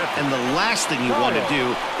lead, and the last thing you want to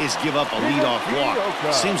do is give up a leadoff walk.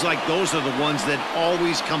 Seems like those are the ones that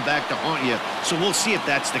always come back to haunt you. So we'll see if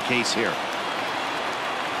that's the case here.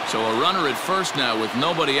 So a runner at first now with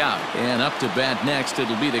nobody out. And up to bat next,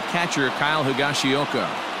 it'll be the catcher, Kyle Higashioka.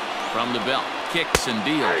 From the belt, kicks and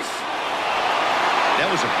deals.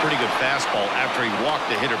 That was a pretty good fastball after he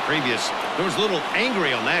walked the hitter previous. There was a little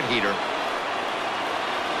angry on that heater.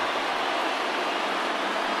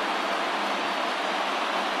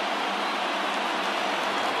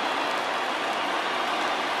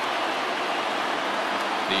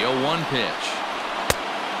 The 0-1 pitch.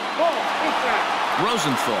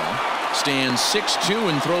 Rosenthal stands 6'2"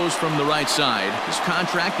 and throws from the right side. His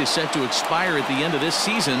contract is set to expire at the end of this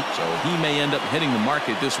season, so he may end up hitting the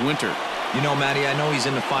market this winter. You know, Matty, I know he's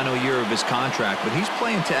in the final year of his contract, but he's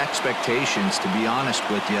playing to expectations, to be honest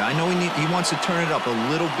with you. I know he wants to turn it up a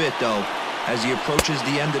little bit, though, as he approaches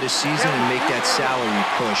the end of the season and make that salary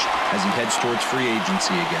push as he heads towards free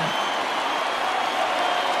agency again.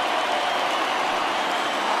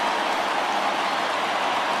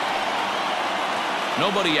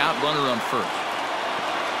 Nobody out, runner on first.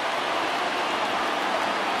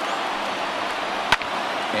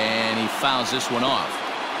 And he fouls this one off.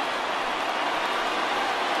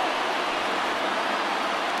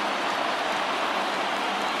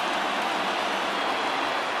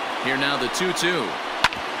 Here now the 2-2.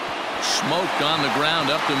 Smoked on the ground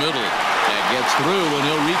up the middle. That gets through, and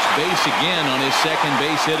he'll reach base again on his second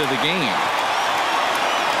base hit of the game.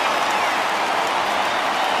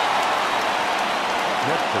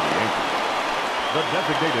 Next to the Yankees, the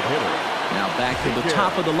designated hitter. Now back to the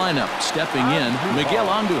top of the lineup. Stepping in, Miguel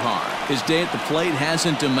Andujar. His day at the plate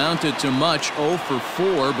hasn't amounted to much, 0 for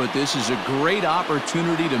 4, but this is a great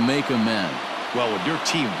opportunity to make amends. Well, when your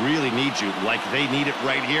team really needs you, like they need it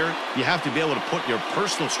right here, you have to be able to put your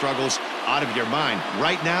personal struggles out of your mind.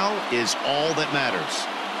 Right now is all that matters.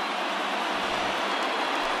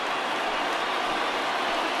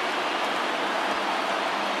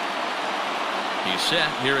 He's set.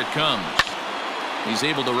 Here it comes. He's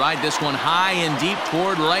able to ride this one high and deep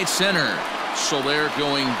toward right center. So they're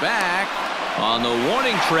going back. On the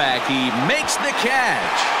warning track, he makes the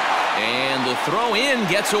catch. And the throw in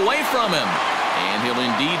gets away from him. And he'll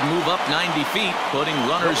indeed move up 90 feet, putting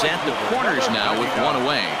runners at the corners now with one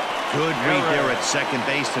away. Good read there at second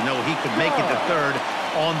base to know he could make it to third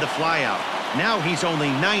on the flyout. Now he's only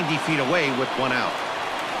 90 feet away with one out.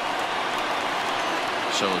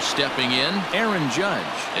 So stepping in, Aaron Judge,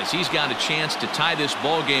 as he's got a chance to tie this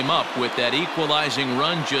ball game up with that equalizing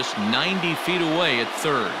run just 90 feet away at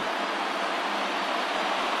third.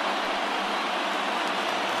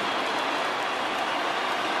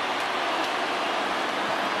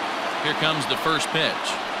 Here comes the first pitch.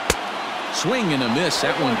 Swing and a miss.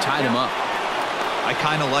 That one tied him up. I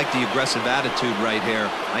kind of like the aggressive attitude right here.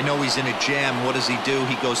 I know he's in a jam. What does he do?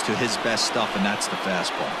 He goes to his best stuff, and that's the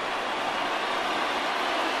fastball.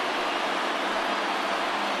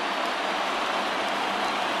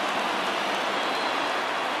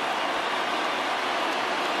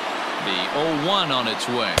 The 0-1 on its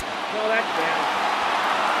way. No, that's bad.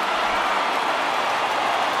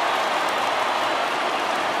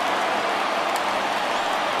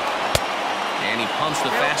 And he pumps the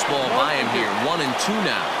fastball by him here. 1-2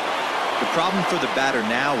 now. The problem for the batter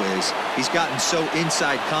now is he's gotten so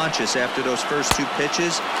inside conscious after those first two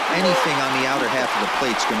pitches. Anything on the outer half of the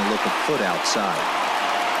plate's going to look a foot outside.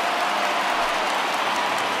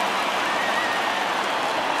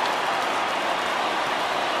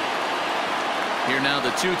 Here now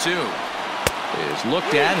the 2-2 is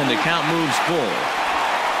looked at, and the count moves full.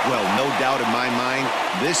 Well, no doubt in my mind,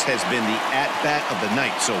 this has been the at-bat of the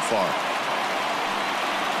night so far.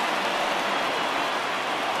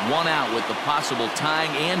 One out with the possible tying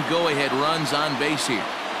and go-ahead runs on base here.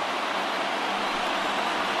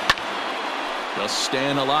 Just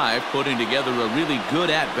staying alive, putting together a really good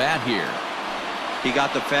at-bat here. He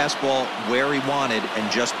got the fastball where he wanted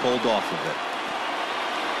and just pulled off of it.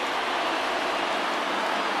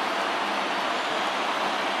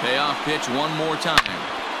 Payoff pitch one more time.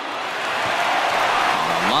 On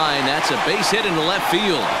the line, that's a base hit into left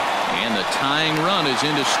field. And the tying run is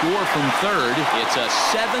in to score from third. It's a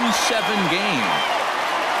 7-7 game.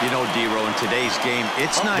 You know, D-Row, in today's game,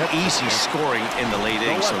 it's not easy scoring in the late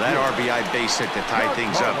innings, so that RBI base hit to tie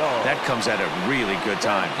things up, that comes at a really good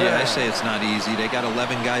time. Yeah, I say it's not easy. They got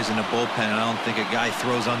 11 guys in the bullpen, and I don't think a guy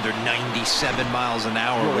throws under 97 miles an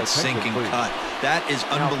hour with sinking cut. That is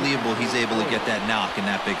unbelievable. He's able to get that knock in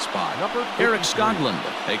that big spot. Eric Skoglund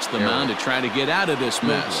takes the mound to try to get out of this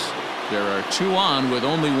mess. There are 2 on with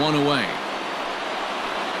only 1 away.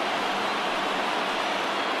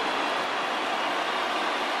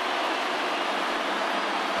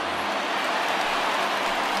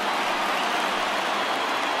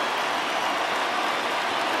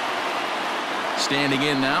 Standing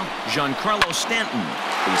in now, Giancarlo Stanton.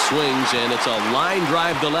 He swings, and it's a line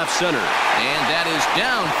drive to left center. And that is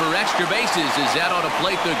down for extra bases as that ought to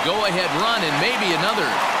plate the go-ahead run and maybe another.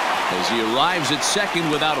 As he arrives at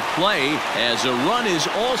second without a play, as a run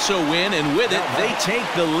is also in, and with it, they take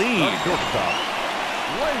the lead.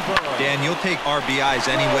 Dan, you'll take RBIs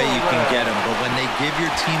any way you can get them, but when they give your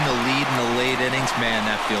team the lead in the late innings, man,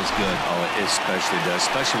 that feels good. Oh, it especially does,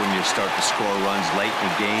 especially when you start to score runs late in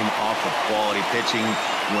the game off of quality pitching.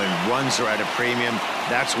 When runs are at a premium,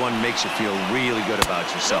 that's one makes you feel really good about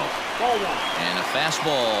yourself. And a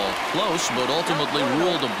fastball close, but ultimately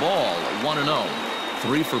ruled a ball. 1-0.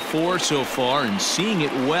 3 for 4 so far, and seeing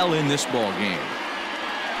it well in this ball game.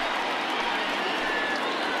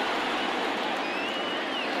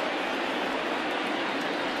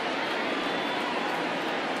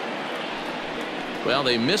 Well,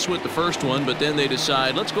 they miss with the first one, but then they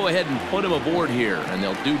decide, let's go ahead and put him aboard here. And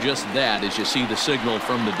they'll do just that as you see the signal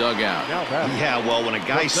from the dugout. Yeah, well, when a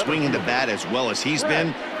guy's swinging the bat as well as he's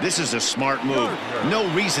been, this is a smart move. No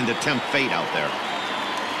reason to tempt fate out there.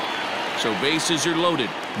 So bases are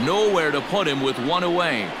loaded. Nowhere to put him with 1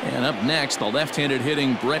 away. And up next, the left-handed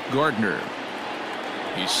hitting Brett Gardner.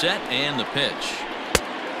 He's set, and the pitch.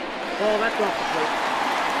 Oh, that's off the plate.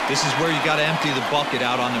 This is where you got to empty the bucket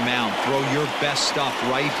out on the mound. Throw your best stuff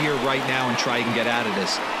right here, right now, and try and get out of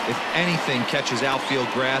this. If anything catches outfield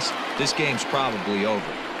grass, this game's probably over.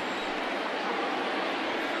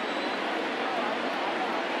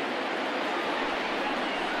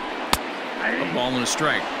 A ball and a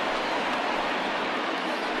strike.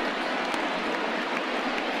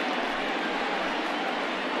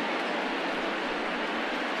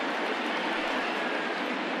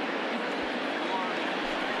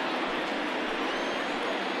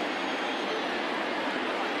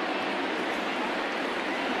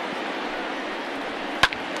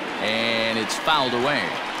 And it's fouled away.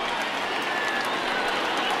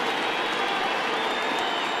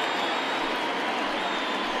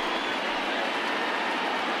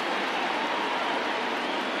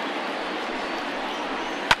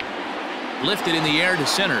 Lifted in the air to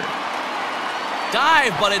center.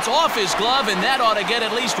 Dive, but it's off his glove, and that ought to get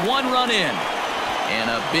at least 1 run in. And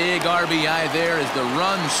a big RBI there as the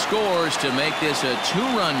run scores to make this a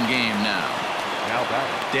 2-run game now.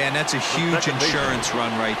 Dan, that's a huge insurance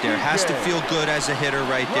run right there. Has to feel good as a hitter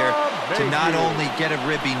right there to not only get a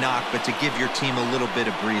ribby knock, but to give your team a little bit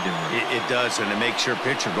of breathing room. It does, and it makes your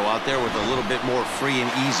pitcher go out there with a little bit more free and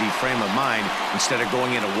easy frame of mind instead of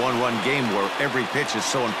going in a 1-run game where every pitch is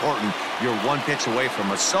so important. You're 1 pitch away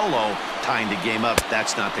from a solo, tying the game up.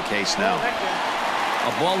 That's not the case now.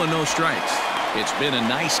 A ball and no strikes. It's been a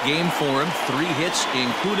nice game for him. 3 hits,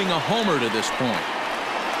 including a homer to this point.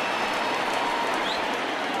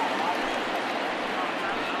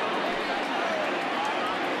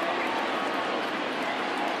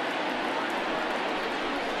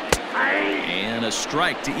 And a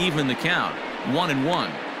strike to even the count.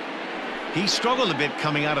 1-1. He struggled a bit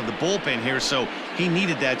coming out of the bullpen here, so he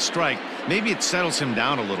needed that strike. Maybe it settles him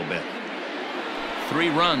down a little bit. 3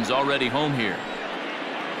 runs already home here.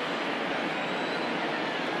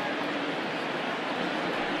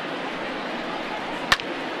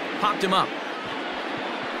 Popped him up.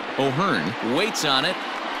 O'Hearn waits on it.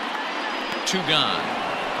 2 gone.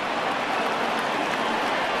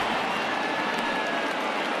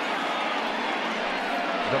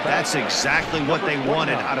 That's exactly what they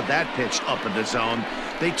wanted out of that pitch up in the zone.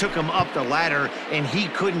 They took him up the ladder, and he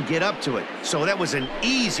couldn't get up to it. So that was an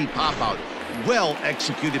easy pop-out.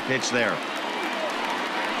 Well-executed pitch there.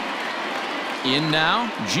 In now,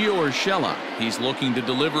 Gio Urshela. He's looking to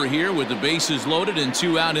deliver here with the bases loaded and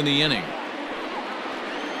 2 out in the inning.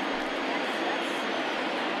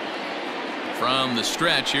 From the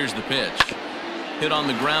stretch, here's the pitch. Hit on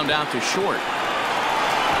the ground out to short.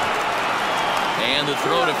 And the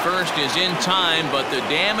throw to first is in time, but the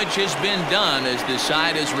damage has been done as the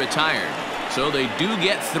side is retired. So they do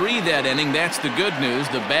get 3 that inning. That's the good news.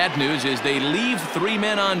 The bad news is they leave 3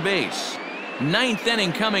 men on base. 9th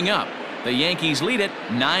inning coming up. The Yankees lead it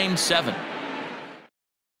 9-7.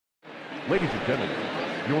 Ladies and gentlemen,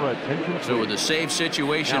 your attention. So with a save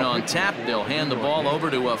situation on tap, they'll hand the ball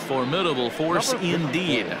over to a formidable force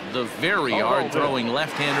indeed. The very hard-throwing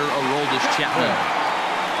left-hander, Aroldis Chapman.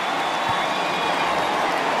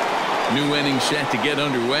 New inning set to get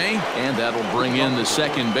underway, and that'll bring in the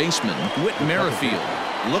second baseman, Whit Merrifield.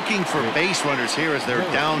 Looking for base runners here as they're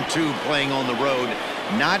down 2 playing on the road.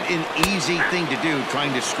 Not an easy thing to do,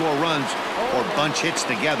 trying to score runs or bunch hits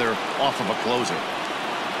together off of a closer.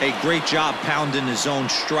 Hey, great job pounding the zone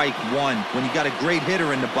strike 1. When you got a great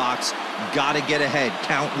hitter in the box, got to get ahead.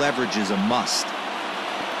 Count leverage is a must.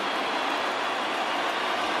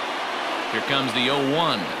 Here comes the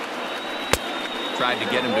 0-1. Tried to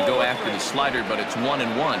get him to go after the slider, but it's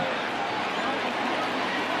 1-1.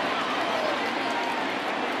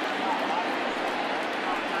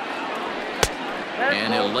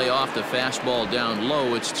 And he'll lay off the fastball down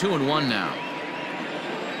low. It's 2-1 now.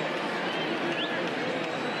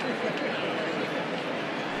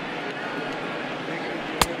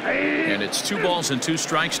 And it's 2 balls and 2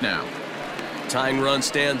 strikes now. Tying run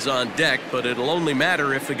stands on deck, but it'll only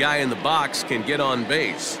matter if the guy in the box can get on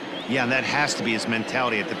base. Yeah, and that has to be his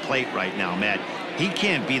mentality at the plate right now, Matt. He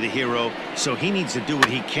can't be the hero, so he needs to do what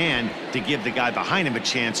he can to give the guy behind him a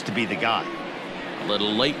chance to be the guy. A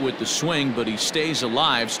little late with the swing, but he stays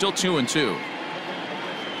alive. Still 2-2.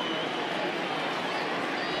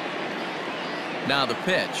 Now the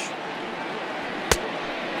pitch.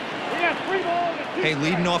 Hey,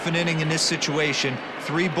 leading off an inning in this situation,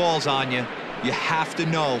 3 balls on you. You have to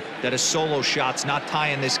know that a solo shot's not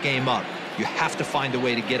tying this game up. You have to find a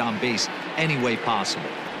way to get on base any way possible.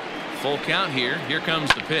 Full count here. Here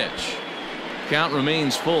comes the pitch. Count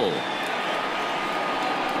remains full.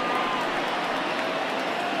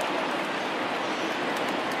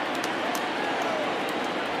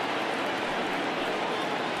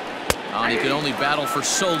 He could only battle for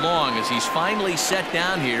so long as he's finally set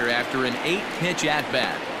down here after an 8-pitch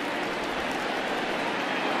at-bat.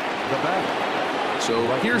 So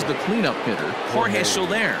here's the cleanup hitter, Jorge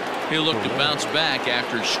Soler. He'll look to bounce back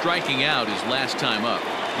after striking out his last time up.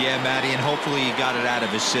 Yeah, Matty, and hopefully he got it out of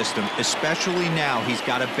his system. Especially now, he's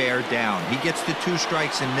got to bear down. He gets the 2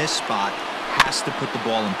 strikes in this spot, has to put the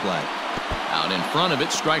ball in play. Out in front of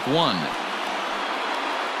it, strike 1.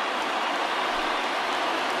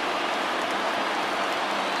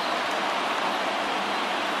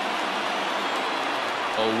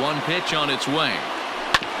 A 1 pitch on its way.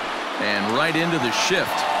 And right into the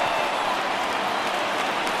shift.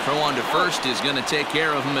 Throw on to first is going to take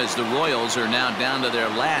care of him as the Royals are now down to their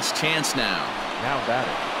last chance now. Now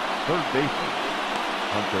batting, third baseman,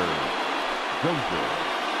 Hunter Dozier.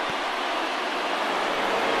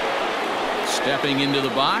 Stepping into the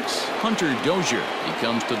box, Hunter Dozier. He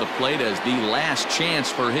comes to the plate as the last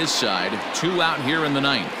chance for his side. 2 out here in the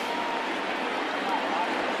 9th.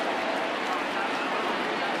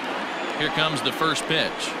 Here comes the first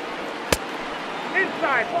pitch.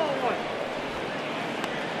 Inside, ball 1.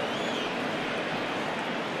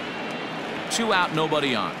 2 out,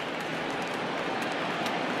 nobody on.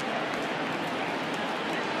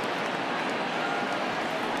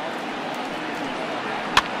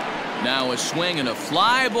 Now a swing and a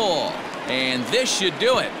fly ball. And this should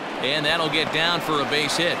do it. And that'll get down for a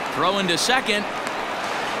base hit. Throw into second.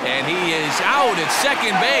 And he is out at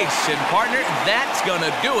second base. And, partner, that's going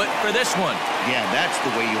to do it for this one. Yeah, that's the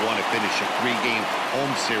way you want to finish a 3-game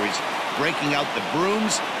home series. Breaking out the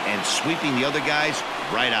brooms and sweeping the other guys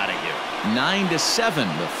right out of here.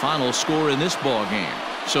 9-7, the final score in this ball game.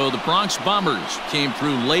 So the Bronx Bombers came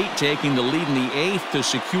through late, taking the lead in the 8th to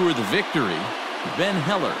secure the victory. Ben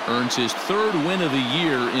Heller earns his 3rd win of the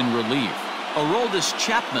year in relief. Aroldis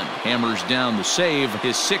Chapman hammers down the save,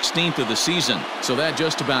 his 16th of the season. So that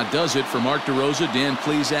just about does it for Mark DeRosa, Dan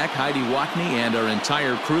Plesac, Heidi Watney, and our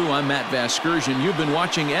entire crew. I'm Matt Vasgersian. You've been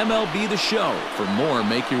watching MLB The Show. For more,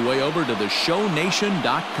 make your way over to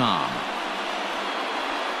theshownation.com.